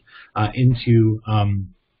Egypt into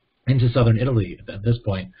southern Italy at this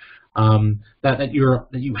point. That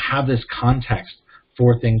you have this context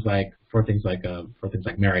for things like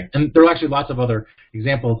Mary. And there are actually lots of other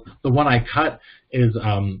examples. The one I cut is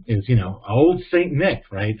old Saint Nick,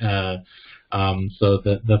 right? So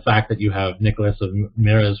the fact that you have Nicholas of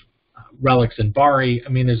Myra's relics in Bari. I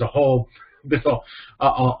mean, there's a whole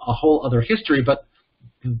other history, but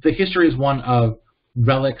the history is one of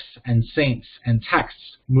relics and saints and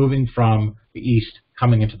texts moving from the East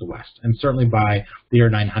coming into the West. And certainly by the year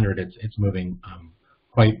 900, it's moving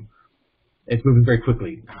it's moving very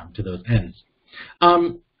quickly to those ends.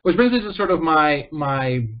 Which brings us to sort of my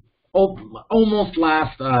almost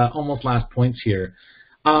last points here,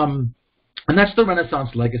 and that's the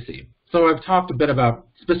Renaissance legacy. So I've talked a bit about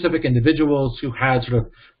specific individuals who had sort of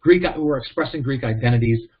who were expressing Greek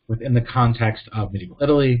identities within the context of medieval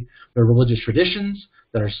Italy. There are religious traditions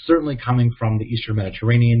that are certainly coming from the Eastern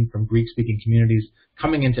Mediterranean, from Greek-speaking communities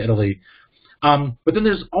coming into Italy. But then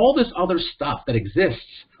there's all this other stuff that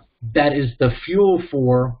exists that is the fuel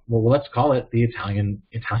for, well, let's call it the Italian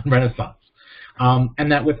Renaissance.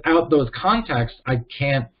 And that without those contexts, I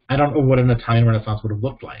don't know what an Italian Renaissance would have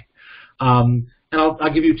looked like. And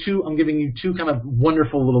I'll give you two. I'm giving you two kind of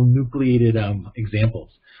wonderful little nucleated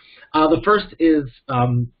examples. The first is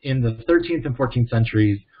in the 13th and 14th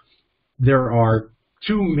centuries, there are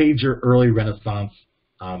two major early Renaissance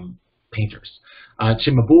painters,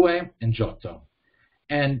 Cimabue and Giotto.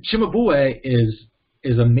 And Cimabue is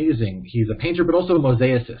amazing. He's a painter, but also a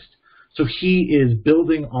mosaicist. So he is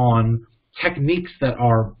building on techniques that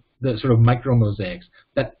are the sort of micro mosaics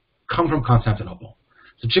that come from Constantinople.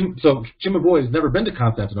 So Cimabue has never been to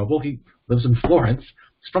Constantinople. He lives in Florence.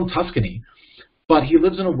 He's from Tuscany. But he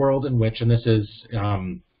lives in a world in which, and this is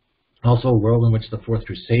also a world in which the Fourth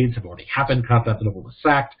Crusades have already happened. Constantinople was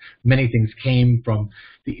sacked. Many things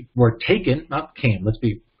were taken, not came,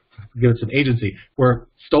 give it some agency, were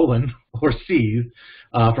stolen or seized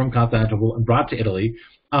from Constantinople and brought to Italy.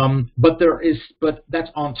 But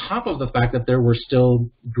that's on top of the fact that there were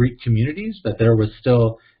still Greek communities, that there was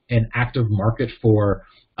still an active market for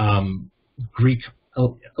Greek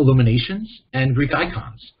illuminations and Greek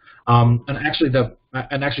icons. I'll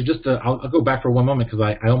go back for one moment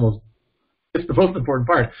because it's the most important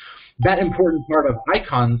part. That important part of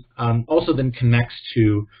icons also then connects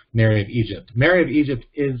to Mary of Egypt. Mary of Egypt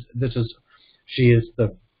the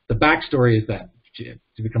backstory is that she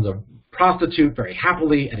becomes a prostitute very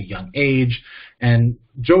happily at a young age and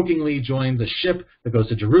jokingly joins a ship that goes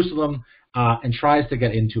to Jerusalem and tries to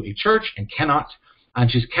get into a church and cannot. And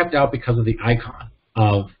she's kept out because of the icon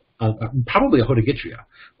of probably a Hodegetria,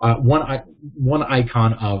 one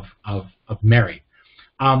icon of Mary.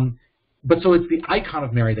 But so it's the icon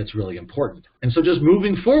of Mary that's really important. And so just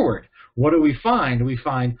moving forward, what do we find? We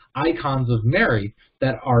find icons of Mary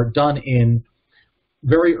that are done in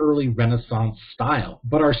very early Renaissance style,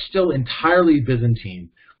 but are still entirely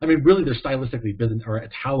Byzantine. I mean, really, they're stylistically Byzantine, or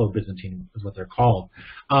Italo-Byzantine is what they're called.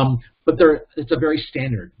 But it's a very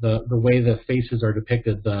standard, the way the faces are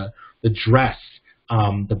depicted, the dress,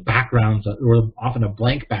 the backgrounds, or often a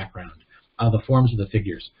blank background, the forms of the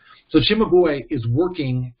figures. So Cimabue is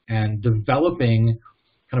working and developing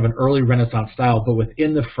kind of an early Renaissance style, but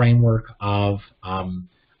within the framework of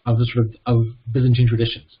the sort of Byzantine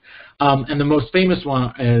traditions. And the most famous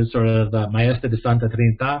one is sort of the Maestra de Santa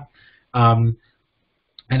Trinita,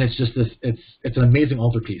 and it's just this. It's an amazing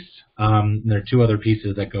altarpiece. There are two other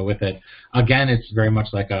pieces that go with it. Again, it's very much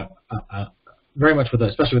like very much with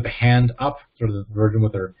especially with the hand up, sort of the Virgin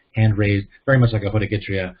with her hand raised, very much like a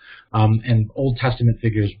Hodegitria, and Old Testament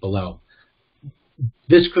figures below.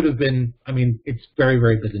 This could have been, I mean, it's very,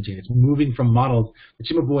 very Byzantine. It's moving from models that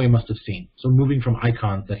Cimabue must have seen, so moving from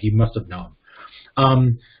icons that he must have known.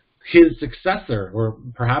 His successor, or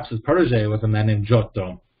perhaps his protege, was a man named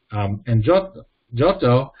Giotto. And Giotto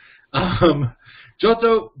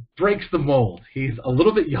breaks the mold. He's a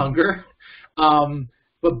little bit younger,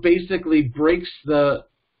 but basically breaks the,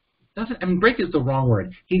 break is the wrong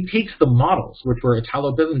word. He takes the models, which were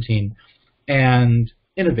Italo-Byzantine, and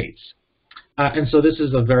innovates. And so this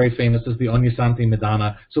is a very famous, this is the Ognissanti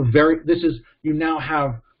Madonna. So you now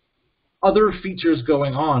have other features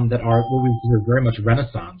going on that are what we consider very much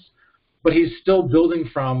Renaissance, but he's still building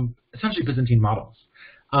from essentially Byzantine models.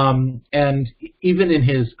 And even in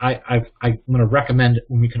his, I'm going to recommend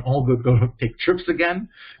when we can all go take trips again,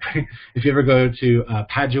 if you ever go to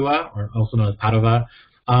Padua, or also known as Padova,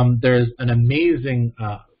 there's an amazing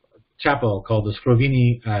chapel called the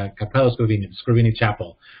Scrovini, Cappella Scrovini, the Scrovini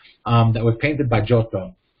Chapel, that was painted by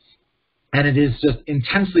Giotto. And it is just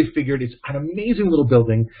intensely figured. It's an amazing little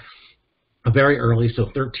building, very early, so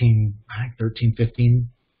 1315,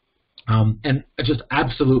 and just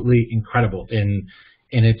absolutely incredible in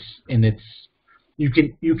its you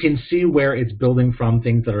can see where it's building from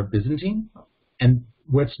things that are Byzantine and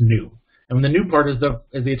what's new. And when the new part is the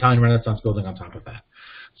Italian Renaissance building on top of that.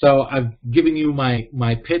 So I've given you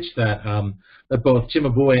my pitch that that both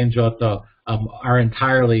Cimabue and Giotto are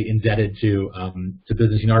entirely indebted to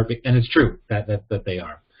Byzantine art, and it's true that they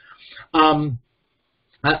are.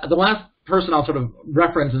 The last person I'll sort of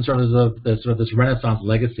reference in sort of this Renaissance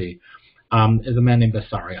legacy is a man named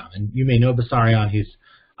Bessarion, and you may know Bessarion. He's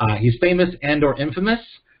famous and or infamous.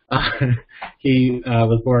 He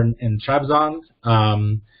was born in Trebizond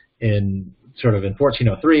in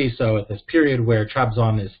 1403. So at this period where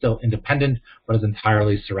Trebizond is still independent, but is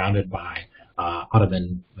entirely surrounded by the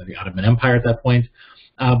Ottoman Empire at that point.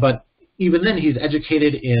 But even then, he's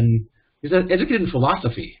educated in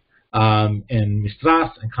philosophy. In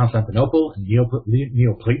Mistras and Constantinople and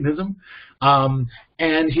Neoplatonism,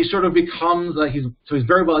 and he sort of becomes he's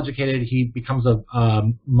very well educated. He becomes a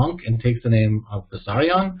monk and takes the name of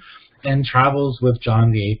Bessarion, and travels with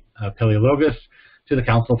John VIII Palaeologus to the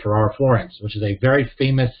Council for Florence, which is a very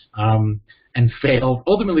famous and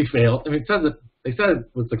ultimately failed. I mean, they said it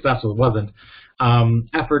was successful, it wasn't.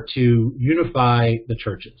 Effort to unify the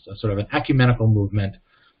churches, a sort of an ecumenical movement.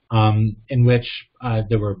 In which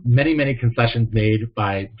there were many, many concessions made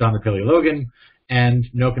by John the Paleologan and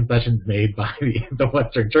no concessions made by the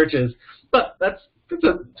Western churches. But that's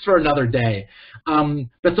for another day.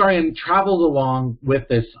 Bessarion travels along with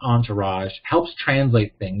this entourage, helps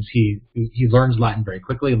translate things. He learns Latin very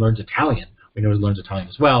quickly, learns Italian. We know he learns Italian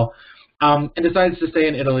as well, and decides to stay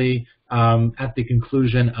in Italy at the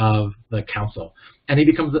conclusion of the council. And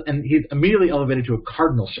he's immediately elevated to a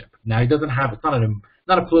cardinalship. Now he doesn't have, it's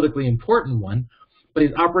not a politically important one, but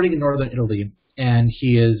he's operating in northern Italy, and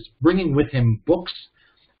he is bringing with him books.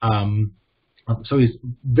 So he's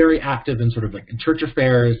very active in sort of like in church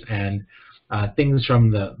affairs and things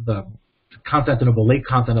from the Constantinople, late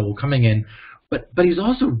Constantinople coming in. But he's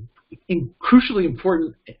also crucially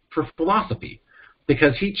important for philosophy,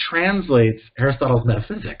 because he translates Aristotle's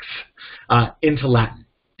metaphysics into Latin.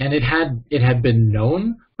 And it had been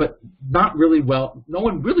known, but not really well. No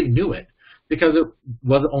one really knew it, because it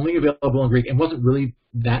was only available in Greek and wasn't really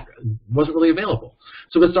available.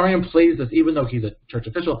 So Bessarion plays this, even though he's a church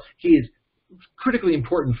official, he is critically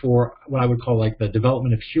important for what I would call like the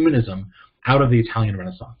development of humanism out of the Italian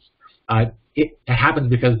Renaissance. It happens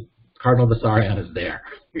because Cardinal Bessarion is there.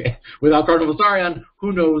 Without Cardinal Bessarion,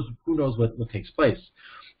 who knows what takes place.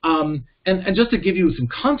 And just to give you some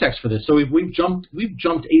context for this, so we've jumped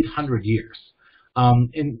 800 years.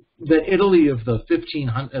 In the Italy of the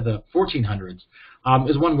 1400s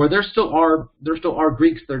is one where there still are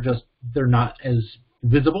Greeks. They're not as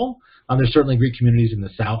visible. There's certainly Greek communities in the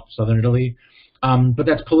southern Italy, but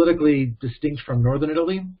that's politically distinct from northern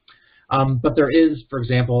Italy. But there is, for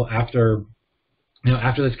example, after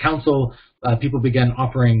this council, people began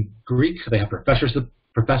offering Greek. They have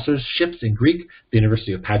professorships in Greek, the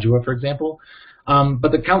University of Padua, for example.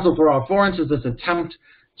 But the Council for Florence is this attempt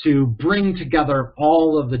to bring together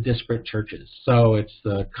all of the disparate churches. So it's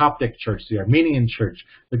the Coptic Church, the Armenian Church,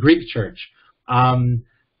 the Greek Church.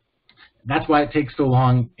 That's why it takes so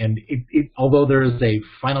long, and although there is a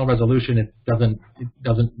final resolution, it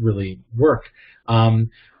doesn't really work.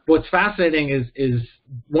 What's fascinating is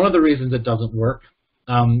one of the reasons it doesn't work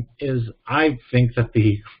is I think that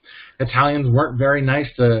the Italians weren't very nice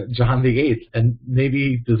to John VIII, and maybe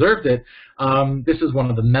he deserved it. This is one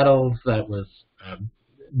of the medals that was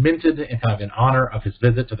minted in honor of his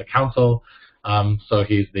visit to the council. So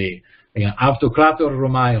he's the Autocrator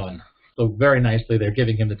Romaion. So very nicely, they're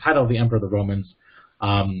giving him the title of the Emperor of the Romans,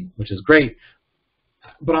 which is great.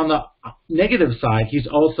 But on the negative side, he's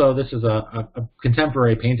also, this is a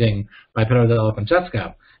contemporary painting by Piero della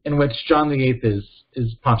Francesca, in which John VIII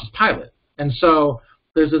is Pontius Pilate. And so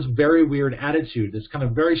there's this very weird attitude, this kind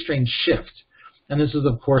of very strange shift. And this is,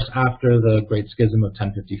 of course, after the Great Schism of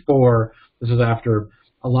 1054. This is after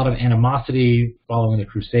a lot of animosity following the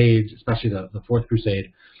Crusades, especially the Fourth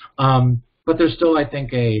Crusade. But there's still, I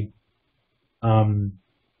think,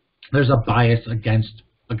 there's a bias against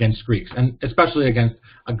Greeks, and especially against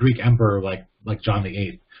a Greek emperor like John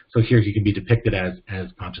VIII. So here he can be depicted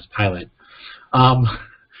as Pontius Pilate.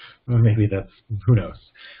 Maybe that's, who knows.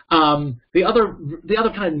 The other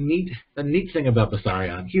kind of neat thing about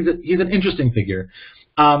Bessarion, he's an interesting figure,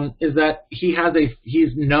 is that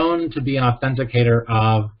he's known to be an authenticator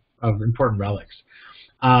of important relics.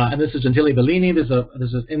 And this is Gentile Bellini. This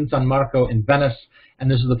is in San Marco in Venice, and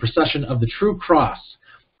this is the procession of the True Cross.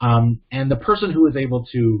 And the person who is able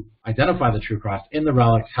to identify the True Cross in the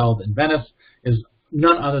relics held in Venice is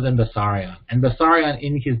none other than Bessarion. And Bessarion,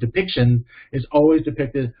 in his depiction, is always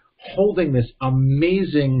depicted holding this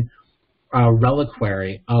amazing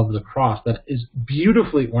reliquary of the cross that is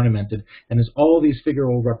beautifully ornamented and has all these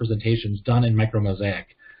figural representations done in micromosaic.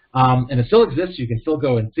 And it still exists. You can still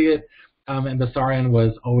go and see it. And Bessarion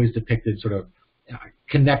was always depicted sort of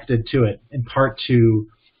connected to it, in part to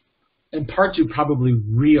probably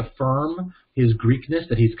reaffirm his Greekness,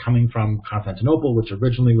 that he's coming from Constantinople, which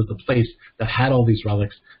originally was the place that had all these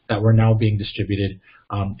relics that were now being distributed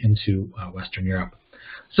into Western Europe.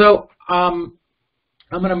 So I'm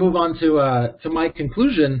going to move on to my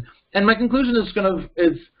conclusion, and my conclusion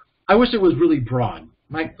is I wish it was really broad.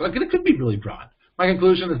 It could be really broad. My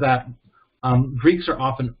conclusion is that Greek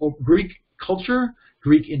culture,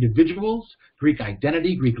 Greek individuals, Greek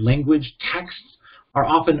identity, Greek language, texts are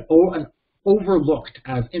often overlooked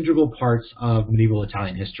as integral parts of medieval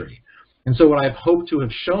Italian history. And so what I've hoped to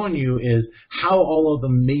have shown you is how all of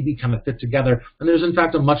them maybe kind of fit together. And there's, in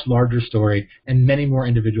fact, a much larger story and many more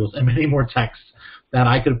individuals and many more texts that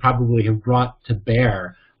I could probably have brought to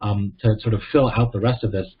bear to sort of fill out the rest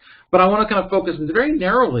of this. But I want to kind of focus very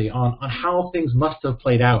narrowly on how things must have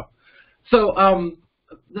played out. So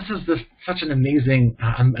this is such an amazing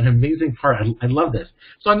part. I love this.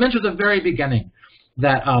 So I mentioned at the very beginning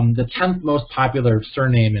that the 10th most popular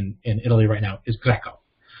surname in Italy right now is Greco.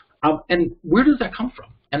 And where does that come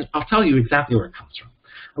from? And I'll tell you exactly where it comes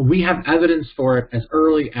from. We have evidence for it as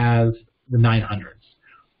early as the 900s.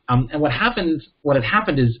 And what had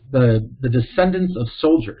happened is the descendants of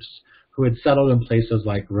soldiers who had settled in places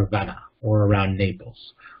like Ravenna or around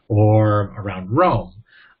Naples or around Rome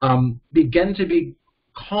began to be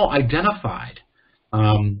identified.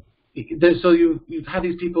 So you've had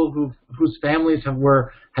these people whose families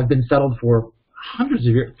have been settled for hundreds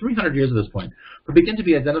of years, 300 years at this point, but begin to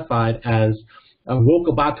be identified as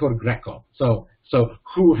Vocobator Greco. So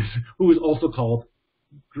who is also called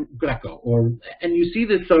Greco, and you see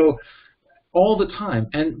this all the time,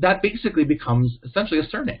 and that basically becomes essentially a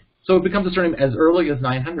surname. So it becomes a surname as early as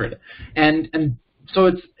 900, and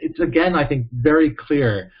so it's again, I think, very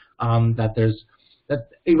clear that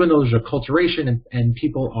even though there's acculturation and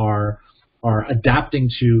people are adapting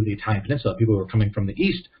to the Italian peninsula, people who are coming from the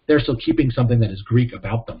east, they're still keeping something that is Greek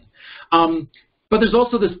about them. But there's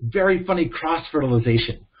also this very funny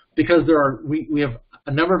cross-fertilization, because we have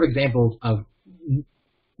a number of examples of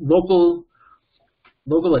local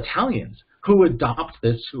Italians who adopt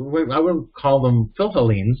this. I wouldn't call them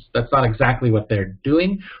Philhellenes. That's not exactly what they're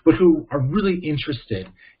doing, but who are really interested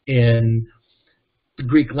in the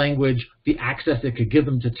Greek language, the access it could give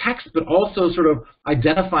them to text, but also sort of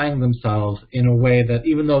identifying themselves in a way that,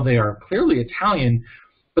 even though they are clearly Italian,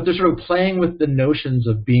 but they're sort of playing with the notions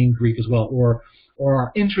of being Greek as well, or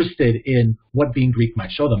are interested in what being Greek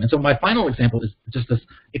might show them. And so my final example is just this.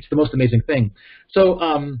 It's the most amazing thing. So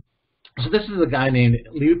this is a guy named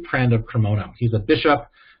Liutprand of Cremona. He's a bishop.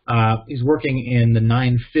 He's working in the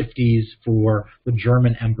 950s for the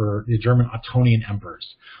German emperor, the German Ottonian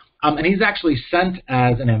emperors. And he's actually sent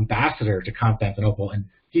as an ambassador to Constantinople, and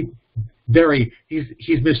he's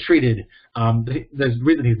mistreated. The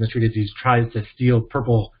reason he's mistreated is he tries to steal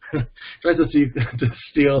purple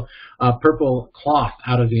purple cloth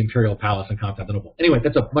out of the imperial palace in Constantinople. Anyway,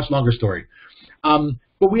 that's a much longer story.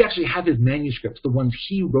 But we actually have his manuscripts, the ones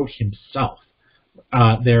he wrote himself.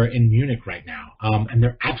 They're in Munich right now, and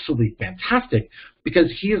they're absolutely fantastic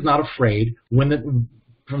because he is not afraid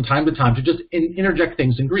from time to time to just interject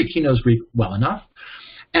things in Greek. He knows Greek well enough.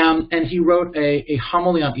 And he wrote a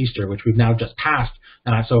homily on Easter, which we've now just passed.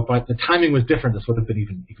 And so if the timing was different, this would have been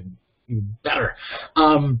even better.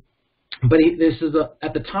 But this is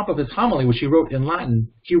at the top of his homily, which he wrote in Latin.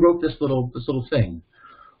 He wrote this little thing: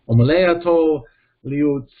 Homileato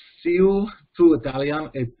liutsiu tu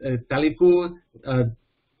Italicu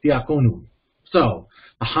diaconum. So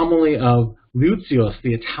a homily of Lucius,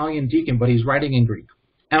 the Italian deacon, but he's writing in Greek.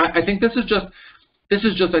 And I think this is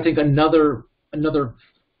just I think another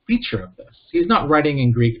feature of this. He's not writing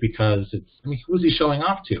in Greek because who's he showing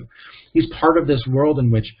off to? He's part of this world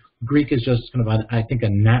in which Greek is just kind of, I think, a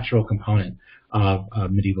natural component of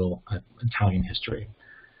medieval Italian history.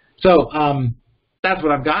 So that's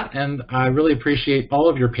what I've got, and I really appreciate all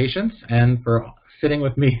of your patience and for sitting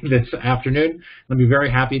with me this afternoon. I'll be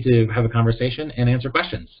very happy to have a conversation and answer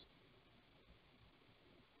questions.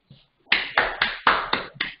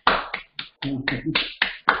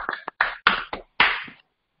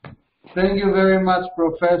 Thank you very much,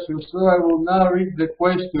 Professor. So I will now read the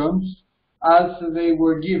questions as they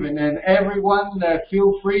were given. And everyone,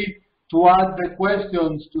 feel free to add the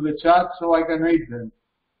questions to the chat so I can read them.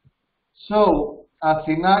 So,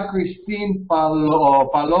 Athena Christine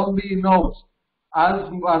Palombi notes,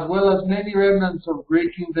 as well as many remnants of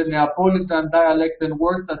Greek in the Neapolitan dialect and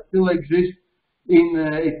words that still exist in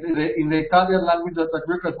the Italian language that are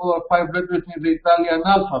Greek as well as 5 letters in the Italian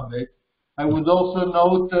alphabet. I would also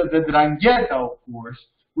note the Drangheta, of course,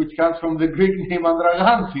 which comes from the Greek name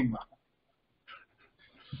Andraganthima.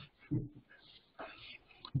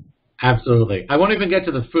 Absolutely. I won't even get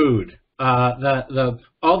to the food.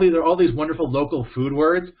 All these wonderful local food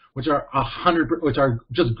words, which are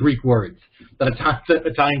just Greek words that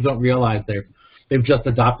Italians don't realize they've just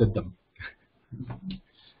adopted them.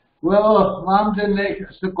 Well, Mom, the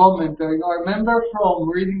next comment. I remember from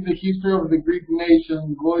reading the history of the Greek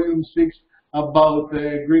nation, volume 6, about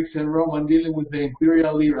the Greeks and Rome dealing with the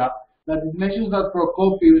imperial era, that it mentions that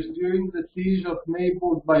Procopius, during the siege of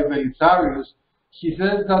Naples by Belisarius, he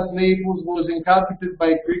says that Naples was inhabited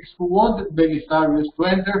by Greeks who wanted Belisarius to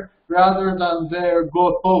enter rather than their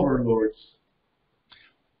Goth overlords.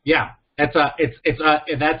 Yeah, that's a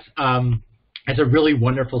really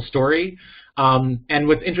wonderful story. And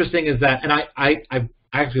what's interesting is that, and I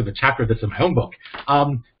actually have a chapter of this in my own book.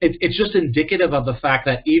 It's just indicative of the fact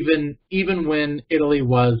that even when Italy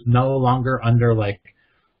was no longer under like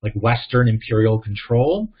Western imperial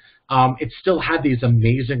control, it still had these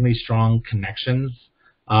amazingly strong connections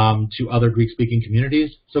to other Greek-speaking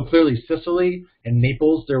communities. So clearly Sicily and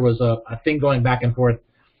Naples, there was a thing going back and forth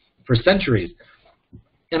for centuries.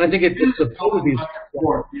 And I think it's supposed to be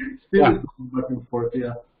still back and forth,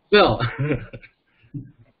 yeah. Still.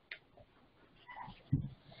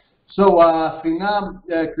 So, Fina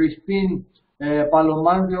Christine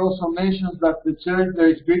Palomandi also mentions that the church, there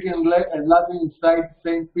is Greek and Latin inside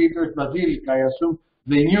St. Peter's Basilica. I assume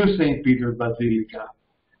the new St. Peter's Basilica.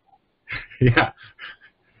 Yeah.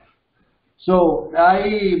 So,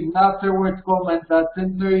 I afterwards comment that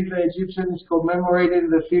St. Mary the Egyptian is commemorated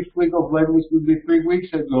the 5th week of Lent, which will be 3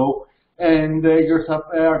 weeks ago, and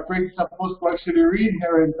our priest is supposed to actually read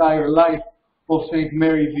her entire life of St.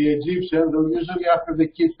 Mary the Egyptian, though usually after the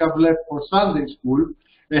kids have left for Sunday school.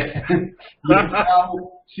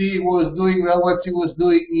 Now she was doing what she was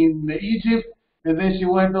doing in Egypt, and then she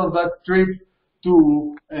went on that trip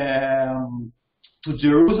to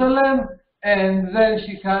Jerusalem, and then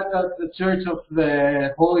she had at the Church of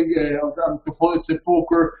the Holy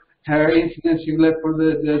Sepulchre her incident. She left for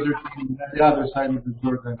the desert on the other side of the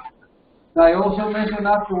Jordan. I also mentioned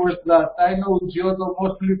afterwards that I know Giotto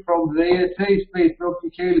mostly from the ASA Space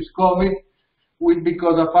Tropicalis comic,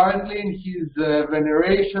 because apparently in his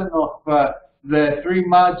veneration of the three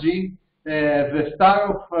Magi, the star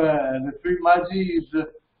of the three Magi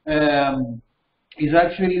is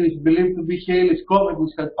actually believed to be Halley's comet,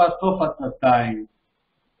 which had passed off at that time.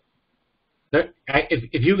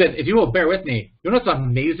 If you will bear with me, you know what's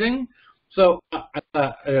amazing? So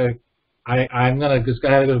I'm gonna just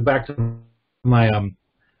go back to my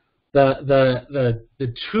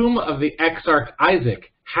the tomb of the exarch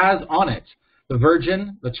Isaac has on it the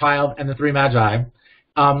Virgin, the Child, and the three Magi,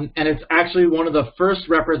 and it's actually one of the first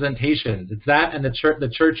representations. It's that and the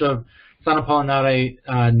church of San Apollinare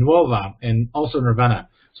Nuova, and also in Ravenna.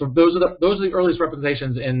 So those are the earliest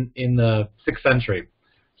representations in the 6th century.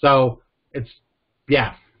 So it's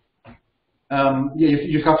yeah.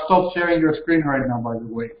 You have stopped sharing your screen right now, by the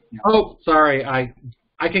way. Yeah. Oh, sorry. I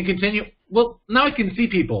can continue. Well, now I can see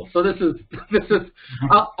people. So this is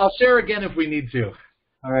I'll share again if we need to.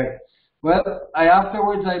 All right. Well,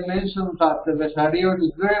 afterwards I mentioned that the Vesarion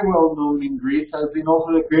is very well known in Greece, has been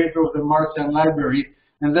also the creator of the Marcian Library,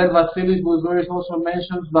 and then Vasilis Bouzoris also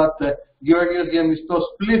mentions that Georgios Gemistos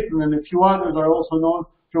Plithon and a few others are also known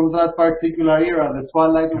from that particular era, the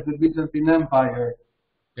twilight of the Byzantine Empire.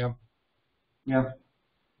 Yeah. Yeah.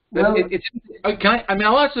 Well,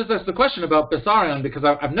 I'll ask this the question about Bessarion because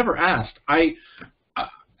I've never asked. I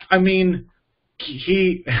mean,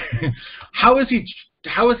 he how is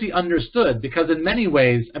he understood? Because in many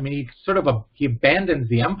ways, I mean, he abandons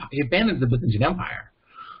the empire. He abandons the Byzantine Empire.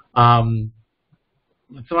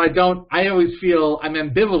 So I always feel I'm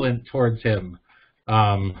ambivalent towards him.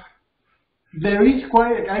 There is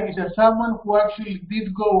quite someone who actually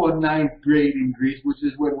did go on 9th grade in Greece, which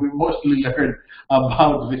is when we mostly learned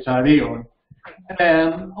about Vissarion.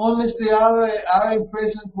 And honestly, our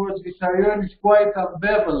impression towards Vissarion is quite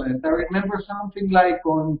ambivalent. I remember something like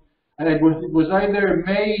it was either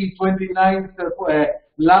May 29th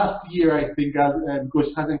last year, I think, because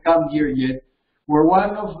it hasn't come here yet, where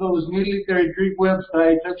one of those military Greek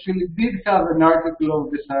websites actually did have an article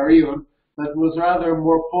of Vissarion that was rather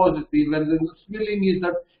more positive, and the feeling is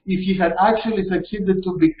that if he had actually succeeded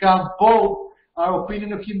to become Pope, our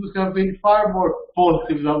opinion of him would have been far more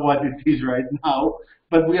positive than what it is right now.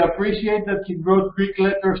 But we appreciate that he brought Greek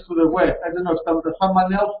letters to the West. I don't know if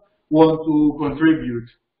someone else wants to contribute.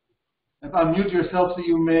 Unmute yourself so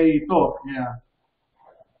you may talk. Yeah.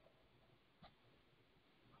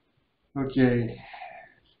 Okay.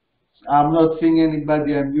 I'm not seeing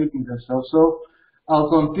anybody unmuting themselves, so I'll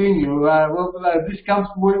continue. This comes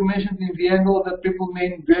to what you mentioned in the angle that people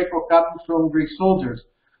named Greco coming from Greek soldiers.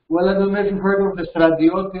 Well, I don't know if you've heard of the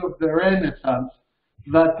Stradioti of the Renaissance,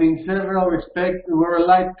 that in several respects were a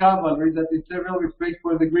light cavalry, that in several respects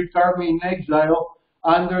were the Greek army in exile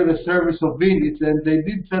under the service of Venice, and they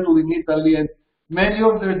did settle in Italy, and many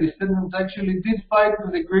of their descendants actually did fight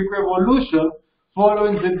in the Greek Revolution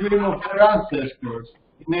following the dream of their ancestors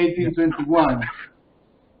in 1821.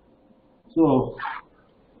 So,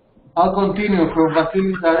 I'll continue from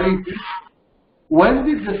Vasilis Aretis. When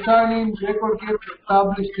did the surname Greco get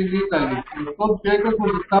established in Italy? I thought Greco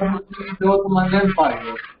was established in the Ottoman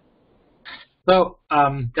Empire. So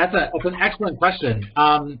that's an excellent question.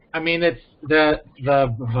 I mean, it's the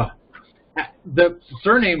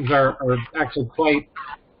surnames are actually quite.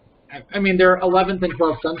 I mean, they're 11th and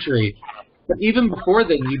 12th century, but even before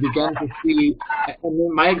then, you began to see. I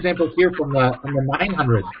mean, my example here from the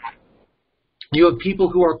 900s. You have people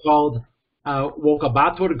who are called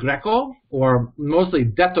Vocabator Greco, or mostly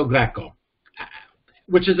Detto Greco,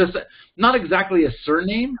 which is not exactly a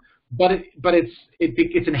surname, but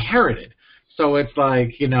it's inherited. So it's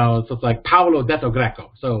like, so it's like Paolo Detto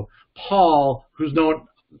Greco. So Paul, who's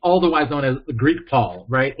otherwise known as the Greek Paul,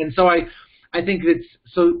 right? And so I think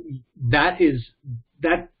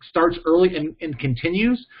that starts early and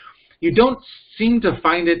continues. You don't seem to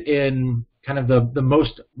find it in kind of the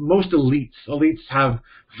most elites. Elites have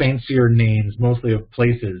fancier names, mostly of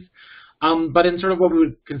places. But in sort of what we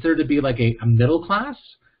would consider to be like a middle class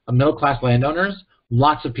landowners,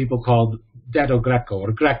 lots of people called Detto Greco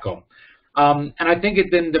or Greco. And I think it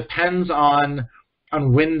then depends on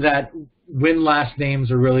when last names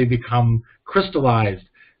are really become crystallized.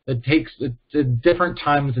 It takes different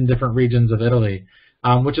times in different regions of Italy,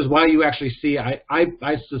 which is why you actually see,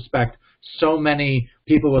 I suspect, so many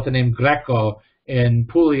people with the name Greco in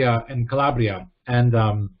Puglia and Calabria. And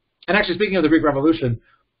actually, speaking of the Greek Revolution,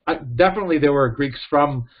 definitely there were Greeks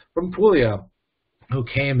from Puglia who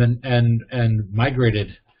came and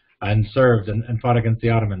migrated and served and fought against the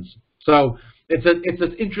Ottomans. So it's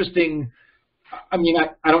an interesting. I mean,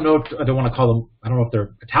 I don't know. I don't want to call them. I don't know if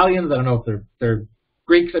they're Italians. I don't know if they're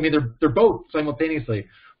Greeks. I mean, they're both simultaneously,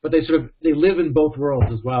 but they live in both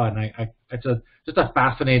worlds as well. And it's just a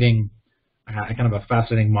fascinating. Kind of a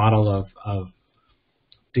fascinating model of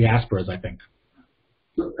diasporas, I think.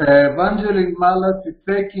 Evangeline Malat is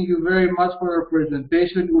thanking you very much for your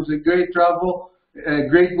presentation. It was a great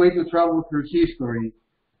way to travel through history.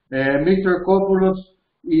 Mr. Kopoulos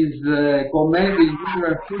is commending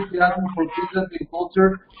your enthusiasm for Byzantine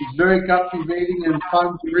culture. It's very captivating and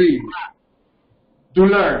fun to read. To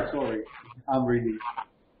learn, sorry, I'm reading.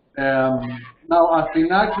 Now,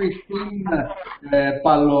 Athena Christine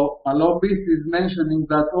Palobis is mentioning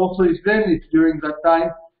that also is Venice during that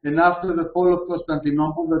time, and after the fall of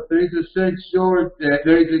Constantinople, that there is a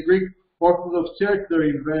there is a Greek Orthodox Church there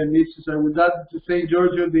in Venice, so I would add to Saint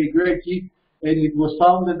Giorgio dei Greci, and it was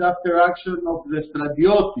founded after action of the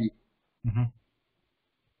Stradioti. Mm-hmm.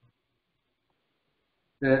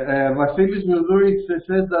 Vasilis Vildouris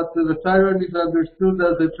says that the siren is understood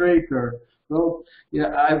as a traitor. So,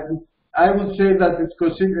 yeah, I would say that it's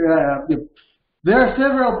considered. There are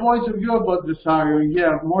several points of view about the siren.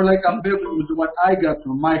 Yeah, more like I'm building with what I got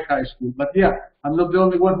from my high school. But yeah, I'm not the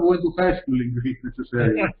only one who went to high school in Greece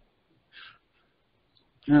necessarily.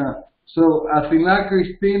 Yeah. So Athena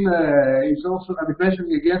Christine is also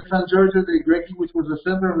mentioning again San Giorgio dei Greci, which was the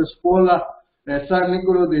center of the Scuola San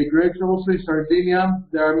Nicolo dei Greci, also in Sardinia.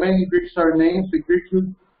 There are many Greek surnames, the Greek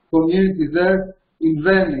community there in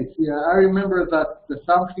Venice. Yeah, I remember that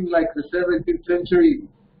something like the 17th century,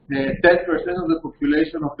 10% of the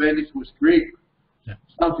population of Venice was Greek. Yeah.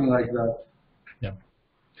 Something like that. Yeah,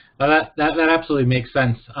 that absolutely makes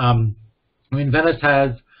sense. I mean, Venice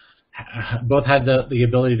has both had the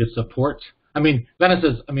ability to support. I mean, Venice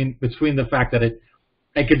is. I mean, between the fact that it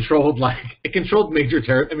controlled major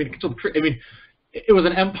territory. It was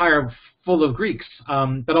an empire full of Greeks.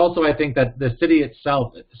 But also, I think that the city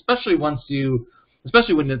itself, especially when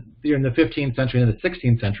you're in the 15th century and the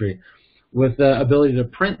 16th century, with the ability to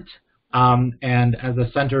print and as a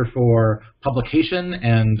center for publication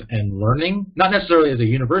and learning, not necessarily as a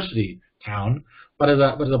university town, but as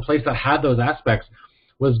a place that had those aspects,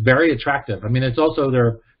 was very attractive. I mean, it's also there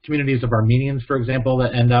are communities of Armenians, for example,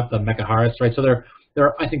 that end up the Mekaharists, right? So there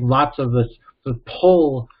are, I think, lots of this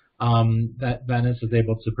pull that Venice is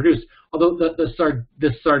able to produce. Although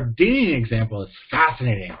the Sardinian example is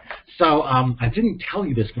fascinating. So I didn't tell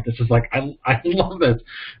you this, but this is like I love this.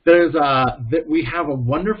 We have a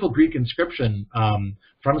wonderful Greek inscription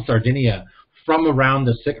from Sardinia from around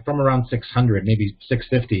 600, maybe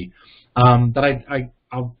 650, that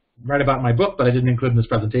I'll write about in my book, but I didn't include in this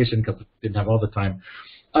presentation because I didn't have all the time.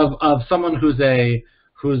 Of someone who's a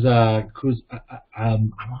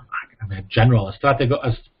general, a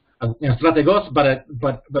strategos,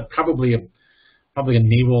 but probably a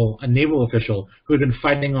naval official who had been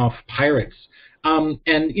fighting off pirates. And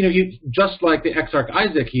you just like the Exarch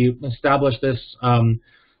Isaac, he established this.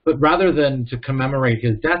 But rather than to commemorate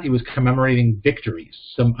his death, he was commemorating victories,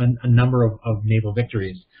 a number of naval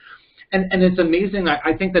victories. And it's amazing.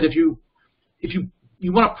 I think that if you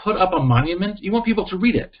want to put up a monument, you want people to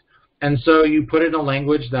read it, and so you put it in a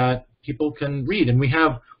language that people can read. And we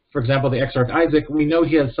have, for example, the Exarch Isaac. We know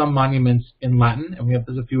he has some monuments in Latin, and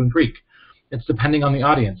there's a few in Greek. It's depending on the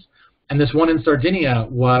audience. And this one in Sardinia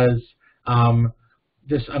was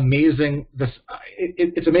this amazing.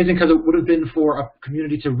 It's amazing because it would have been for a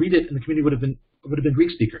community to read it, and the community would have been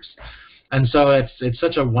Greek speakers. And so it's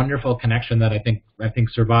such a wonderful connection that I think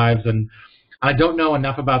survives. And I don't know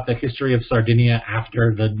enough about the history of Sardinia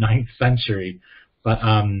after the 9th century, but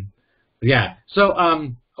yeah. So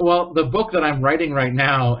well, the book that I'm writing right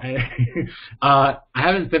now, I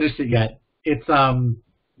haven't finished it yet. It's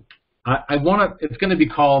It's going to be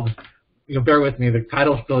called. Bear with me. The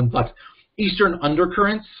title's still in flux. Eastern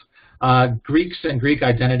Undercurrents: Greeks and Greek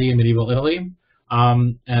Identity in Medieval Italy.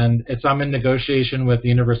 And I'm in negotiation with the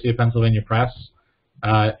University of Pennsylvania Press.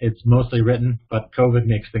 It's mostly written, but COVID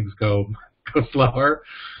makes things go slower.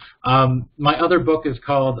 My other book is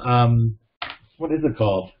called, what is it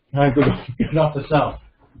called? I have to get it off the shelf.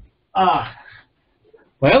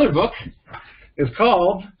 My other book is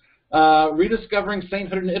called Rediscovering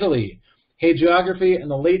Sainthood in Italy, Hagiography in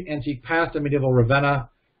the Late Antique Past of Medieval Ravenna.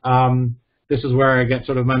 This is where I get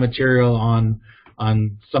sort of my material on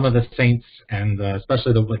some of the saints, and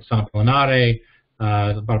especially the San Apollinare,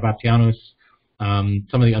 Barbatianus,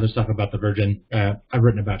 some of the other stuff about the Virgin I've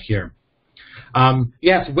written about here.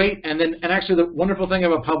 Yes, wait, and actually the wonderful thing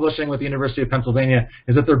about publishing with the University of Pennsylvania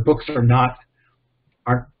is that their books are not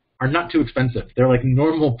too expensive. They're like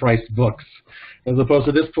normal priced books, as opposed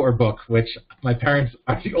to this poor book, which my parents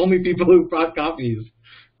are the only people who brought copies. It's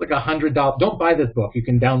like $100. Don't buy this book. You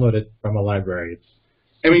can download it from a library.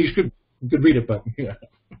 You could read it, but yeah.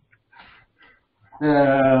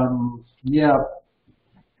 Yeah.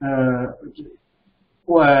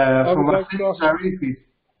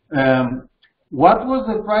 What was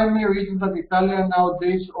the primary reason that Italian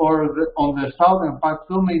nowadays, or on the southern part,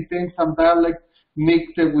 still maintains some dialect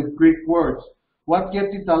mixed with Greek words? What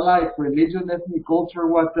kept it alive? Religion, ethnic culture,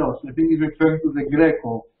 what else? I think he's referring to the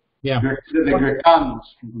Greco. Yeah. The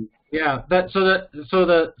Grecanus. Yeah.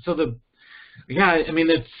 Yeah. I mean,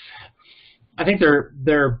 I think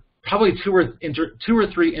they're probably two or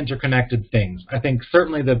three interconnected things. I think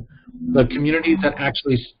certainly the communities that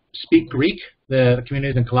actually speak Greek, the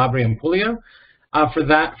communities in Calabria and Puglia, for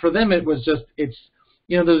them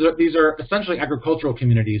these are essentially agricultural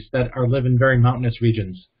communities that live in very mountainous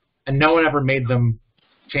regions, and no one ever made them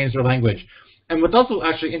change their language. And what's also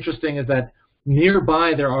actually interesting is that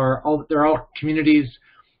nearby there are communities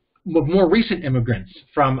of more recent immigrants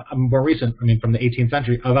from the 18th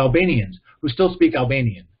century, of Albanians who still speak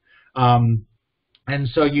Albanian. And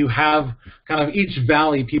so you have kind of each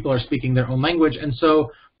valley, people are speaking their own language, and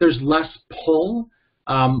so there's less pull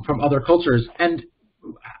from other cultures. And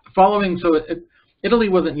Italy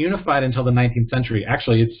wasn't unified until the 19th century.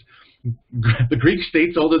 Actually, it's the Greek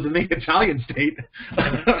state's older than the Italian state,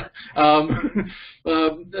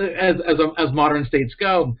 as modern states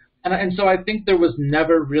go. And so I think there was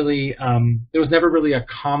never really a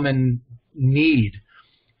common need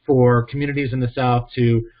for communities in the South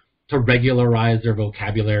to regularize their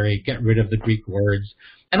vocabulary, get rid of the Greek words.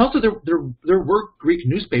 And also there were Greek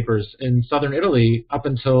newspapers in southern Italy up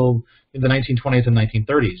until the 1920s and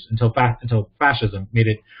 1930s, until fascism made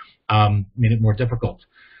it more difficult.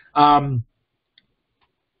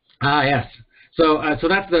 Yes. So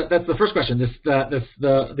that's the first question.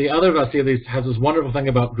 The other Vasilis has this wonderful thing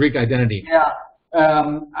about Greek identity. Yeah.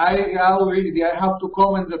 I have to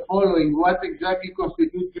comment the following. What exactly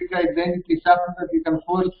constitutes Greek identity? Something that you can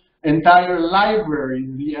fill entire libraries.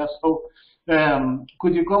 Yeah. So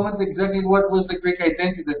could you comment exactly what was the Greek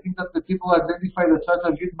identity? I think that the people identified as such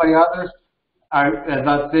are viewed by others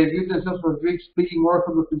that they view themselves as Greek-speaking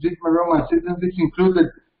Orthodox legitimate Roman citizens. This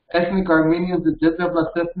included ethnic Armenians, etc., plus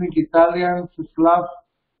ethnic Italians, Slavs,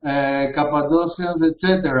 Cappadocians,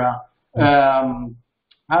 etc.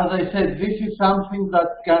 As I said, this is something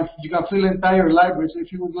that you can fill entire libraries.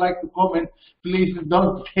 If you would like to comment, please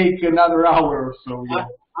don't take another hour or so. Yeah.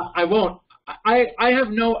 I won't.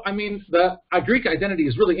 The Greek identity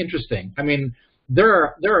is really interesting. I mean,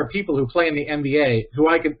 there are people who play in the NBA who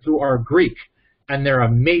are Greek, and they're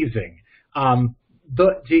amazing.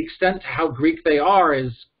 The extent to how Greek they are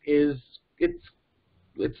is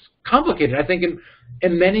it's complicated. I think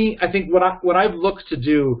what I've looked to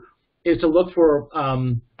do is to look for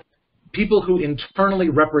people who internally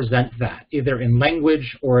represent that, either in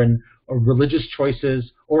language or in religious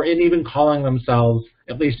choices, or in even calling themselves,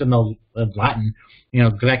 at least in the Latin,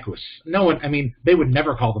 Grecus. No one, they would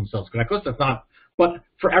never call themselves Grecus. That's not. But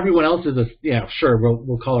for everyone else, sure,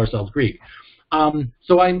 we'll call ourselves Greek.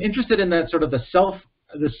 So I'm interested in that sort of the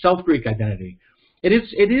self Greek identity. It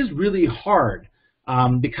is really hard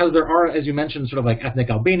because there are, as you mentioned, sort of like ethnic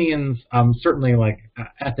Albanians, certainly like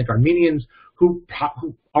ethnic Armenians who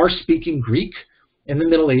are speaking Greek in the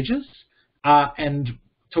Middle Ages, and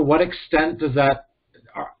to what extent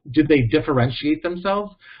did they differentiate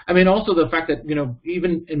themselves? Also the fact that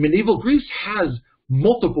even in medieval Greece has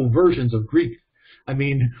multiple versions of Greek.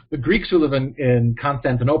 The Greeks who live in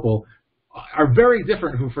Constantinople are very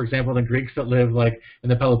different for example, than Greeks that live like in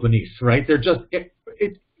the Peloponnese, right? They're just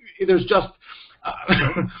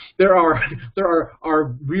there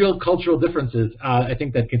are real cultural differences, I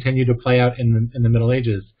think, that continue to play out in the Middle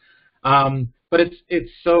Ages. But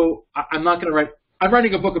it's so I'm not going to write. I'm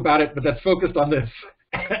writing a book about it, but that's focused on this,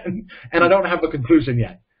 and I don't have a conclusion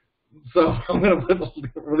yet. So I'm going to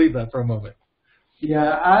leave that for a moment.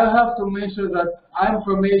 Yeah, I have to mention that I'm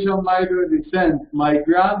from Asian migrant descent. My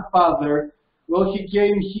grandfather,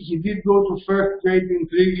 he did go to first grade in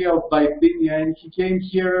Trivia of Bithynia, and he came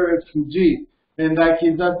here a refugee. And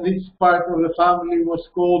this part of the family was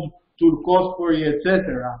called Turkospori,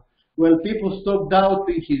 etc. Well, people stopped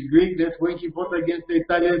doubting his Greekness when he fought against the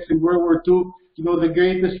Italians in World War II. The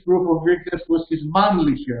greatest proof of Greekness was his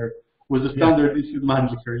manly hair, was the standard issue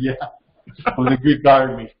manly hair, of the Greek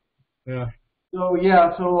army. Yeah. So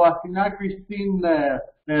Athena Christine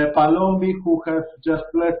Palombi, who has just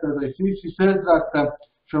left, as I see, she says that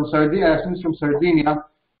from Sardinia,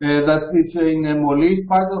 that it's in Molise,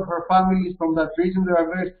 part of her family is from that region. There are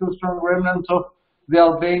very still strong remnants of the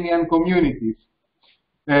Albanian communities.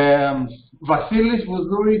 Vasilis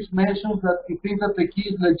Vouzouris mentions that he thinks that the key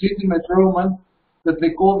is legitimate Roman, that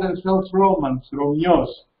they call themselves Romans,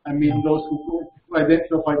 Romios. Those who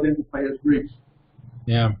identify as Greeks.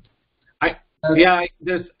 Yeah. The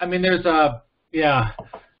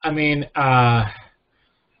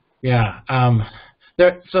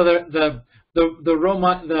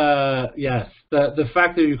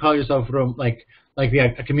fact that you call yourself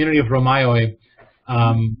a community of Romaioi,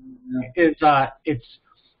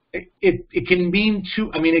 it can mean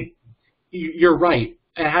two. You're right.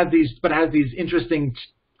 It has these interesting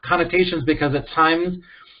connotations because at times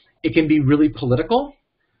it can be really political.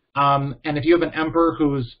 And if you have an emperor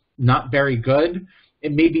who's not very good,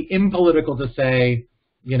 it may be impolitical to say,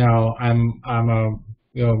 I'm a,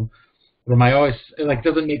 Romaeus, like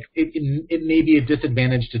doesn't make it. It may be a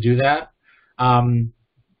disadvantage to do that.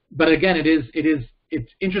 But again, it's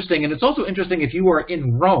interesting, and it's also interesting if you are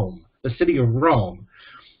in Rome, the city of Rome,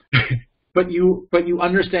 but you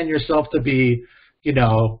understand yourself to be,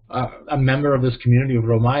 a member of this community of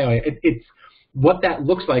Romaei. It's what that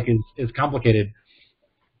looks like is complicated.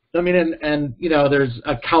 I mean, and there's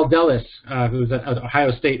Caldelis, who's at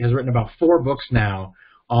Ohio State, has written about 4 books now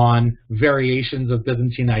on variations of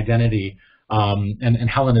Byzantine identity and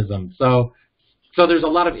Hellenism. So there's a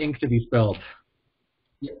lot of ink to be spilled.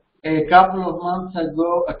 A couple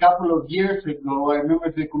of years ago, I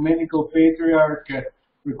remember the Ecumenical Patriarch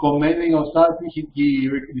recommending or something. He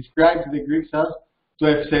describes the Greeks as to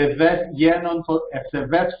ευσεβές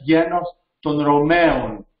γένος των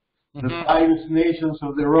Ρωμαίων, the pious nations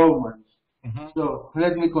of the Romans. So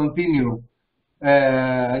let me continue.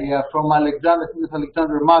 From Alexander, I think it's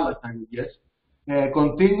Alexander Malas, I would guess.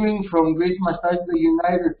 Continuing from Greece, my study in the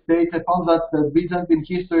United States, I found that Byzantine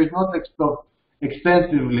history is not explored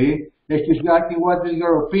extensively. Exactly, what is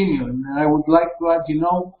your opinion? And I would like to add,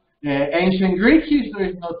 ancient Greek history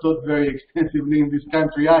is not taught very extensively in this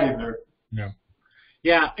country either. Yeah.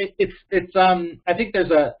 It's I think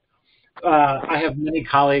there's I have many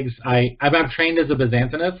colleagues. I'm trained as a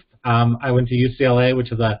Byzantinist. I went to UCLA, which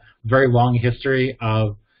has a very long history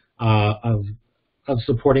of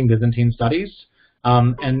supporting Byzantine studies.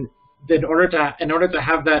 And in order to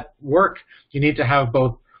have that work, you need to have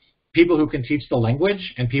both people who can teach the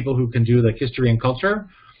language and people who can do the history and culture.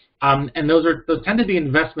 And those tend to be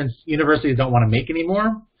investments universities don't want to make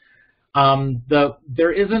anymore.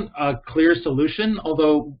 There isn't a clear solution,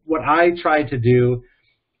 although what I try to do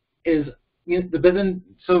is, Byzantine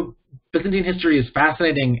history is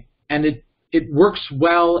fascinating, and it works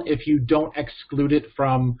well if you don't exclude it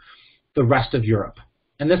from the rest of Europe.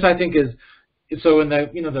 And this, I think, is so in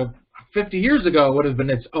the 50 years ago it would have been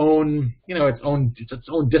its own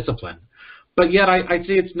discipline. But yet I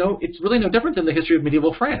see it's really no different than the history of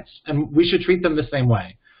medieval France, and we should treat them the same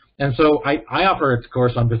way. And so I offer a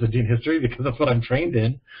course on Byzantine history because that's what I'm trained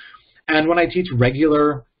in. And when I teach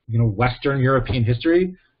regular, Western European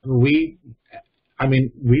history, we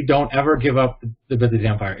don't ever give up the Byzantine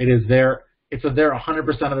Empire. It's there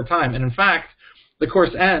 100% of the time. And in fact, the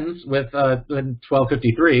course ends with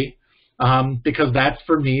 1253 because that's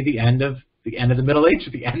for me the end of the Middle Age,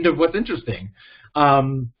 the end of what's interesting.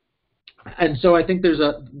 And so I think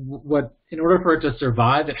in order for it to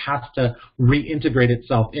survive, it has to reintegrate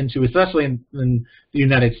itself into, especially in the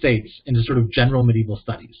United States, into sort of general medieval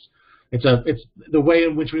studies. It's the way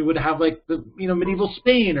in which we would have like the medieval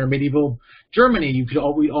Spain or medieval Germany.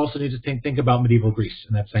 We also need to think about medieval Greece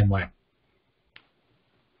in that same way.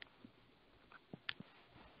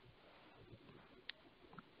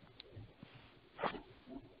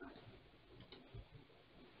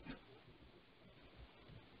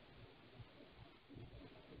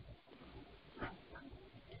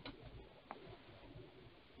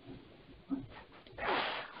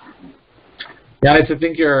 Yeah, I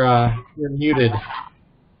think you're muted.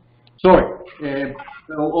 Sorry.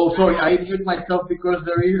 Sorry. I muted myself because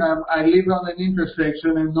I live on an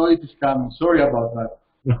intersection and noise is coming. Sorry about that.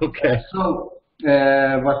 Okay. So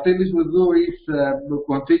Vasilis will do is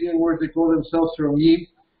continuing where they call themselves from He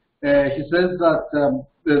says that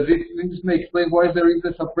this may explain why there is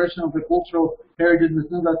a suppression of the cultural heritage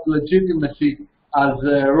and that legitimacy as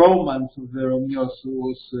Romans of the Romeos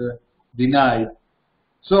was denied.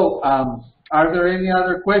 So. Are there any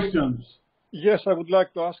other questions? Yes, I would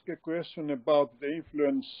like to ask a question about the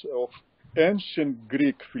influence of ancient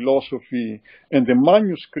Greek philosophy and the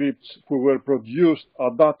manuscripts who were produced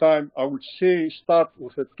at that time. I would say start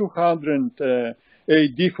with 200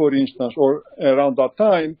 AD, for instance, or around that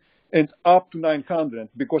time, and up to 900,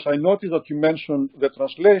 because I noticed that you mentioned the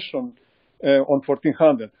translation on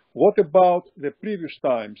 1400. What about the previous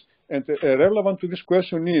times? And relevant to this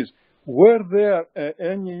question is, were there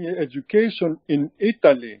any education in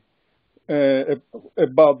Italy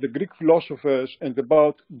about the Greek philosophers and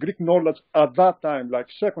about Greek knowledge at that time, like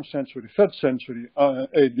 2nd century, 3rd century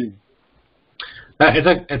AD?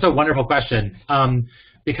 It's a wonderful question,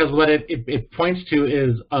 because what it points to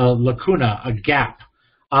is a lacuna, a gap.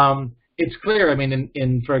 It's clear, I mean,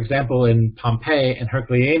 for example, in Pompeii and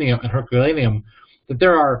Herculaneum, that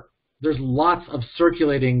there's lots of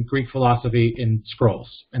circulating Greek philosophy in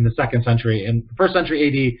scrolls in the 2nd century, in the 1st century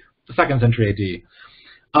AD, the 2nd century AD.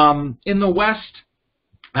 In the West,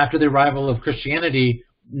 after the arrival of Christianity,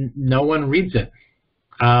 no one reads it.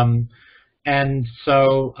 And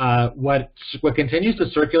so what continues to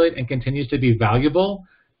circulate and continues to be valuable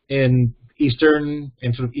in Eastern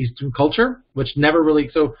culture, which never really,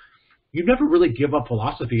 so you never really give up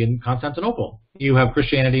philosophy in Constantinople. You have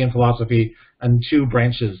Christianity and philosophy and two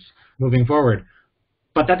branches moving forward.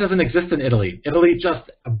 But that doesn't exist in Italy. Italy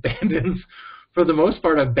just abandons, for the most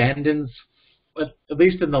part, at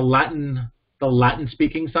least in the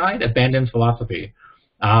Latin-speaking side, abandons philosophy,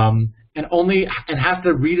 and has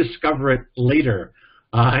to rediscover it later.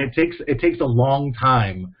 It takes a long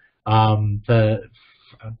time.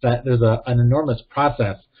 There's an enormous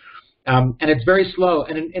process, and it's very slow.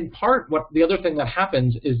 And in part, the other thing that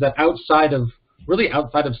happens is that outside of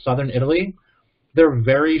southern Italy, there are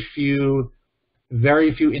very few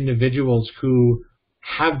individuals who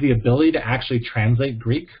have the ability to actually translate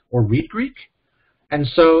Greek or read Greek. And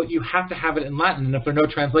so you have to have it in Latin, and if there are no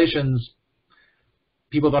translations,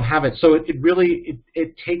 people don't have it. So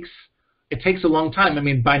it takes a long time. I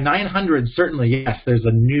mean, by 900, certainly, yes, there's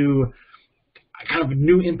a new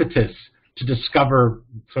impetus to discover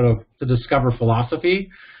philosophy,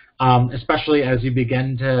 especially as you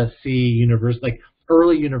begin to see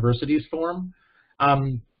early universities form.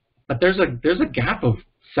 But there's a gap of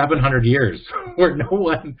 700 years where no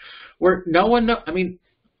one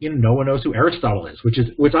knows who Aristotle is, which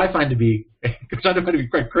I find to be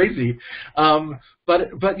quite crazy. But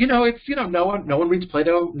no one reads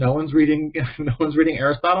Plato, no one's reading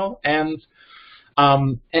Aristotle, and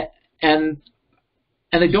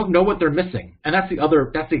they don't know what they're missing, and that's the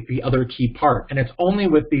other key part. And it's only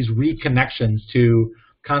with these reconnections to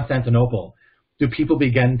Constantinople do people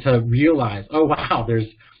begin to realize, oh wow,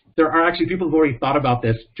 there are actually people who've already thought about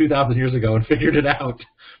this 2,000 years ago and figured it out.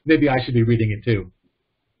 Maybe I should be reading it too.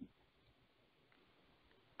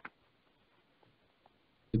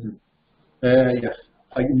 Yes,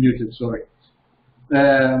 I muted, sorry. So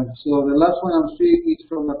the last one I'm seeing is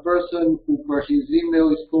from a person who, for his email,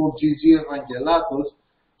 is called Gigi Evangelatos.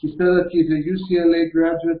 He said that he's a UCLA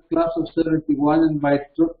graduate, class of 71, and by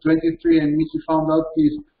 23andMe he found out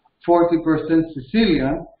he's 40%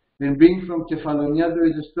 Sicilian, and being from Kefalonia, there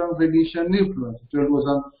is a strong Venetian influence. It was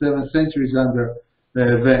on 7 centuries under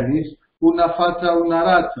Venice. Una fata, una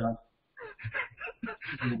razza.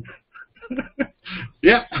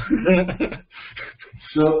 Yeah.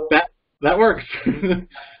 So that works.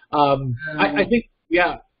 I think,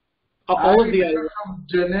 yeah. All of the from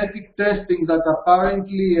genetic testing that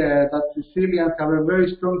apparently that Sicilians have a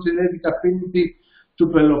very strong genetic affinity to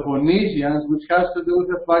Peloponnesians, which has to do with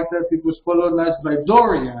the fact that it was colonized by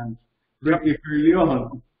Dorians pretty early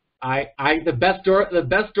on. The best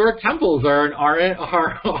Doric temples are in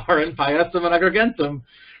Paestum and Agrigentum.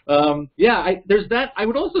 There's that. I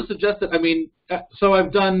would also suggest that, so I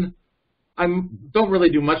don't really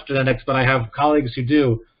do much genetics, but I have colleagues who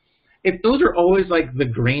do. Those are always like the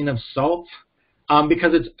grain of salt,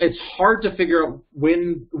 because it's hard to figure out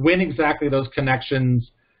when exactly those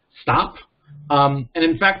connections stop. And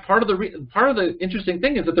in fact, part of the interesting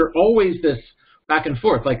thing is that they're always this back and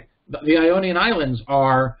forth. Like the Ionian Islands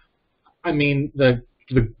are, there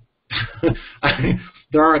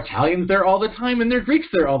are Italians there all the time, and there are Greeks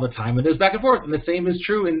there all the time, and there's back and forth. And the same is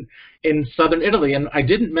true in southern Italy. And I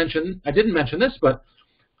didn't mention this, but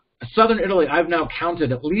southern Italy, I've now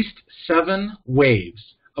counted at least 7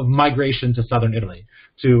 waves of migration to southern Italy,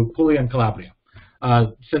 to Puglia and Calabria,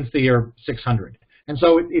 since the year 600. And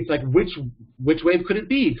so it's like, which wave could it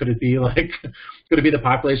be? Could it be the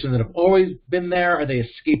population that have always been there? Are they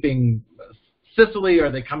escaping Sicily?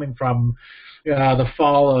 Are they coming from the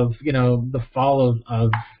fall of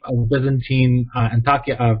Byzantine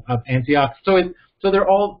of Antioch? So they're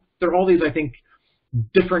all these, I think,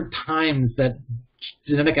 different times that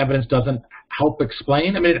genetic evidence doesn't help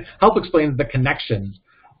explain. It helps explain the connections,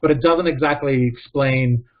 but it doesn't exactly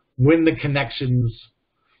explain when the connections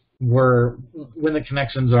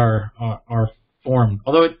are formed.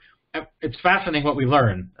 Although it's fascinating what we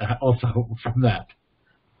learn also from that.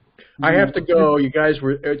 I have to go. You guys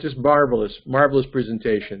were just marvelous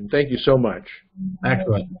presentation. Thank you so much.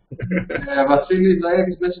 Excellent. Vasilis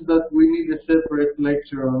Laevis mentioned that we need a separate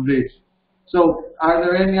lecture on this. So, are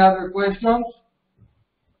there any other questions?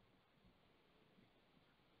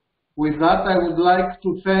 With that, I would like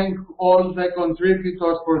to thank all the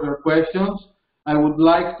contributors for their questions. I would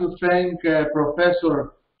like to thank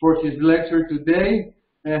Professor for his lecture today.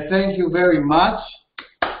 Thank you very much.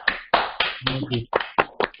 Thank you.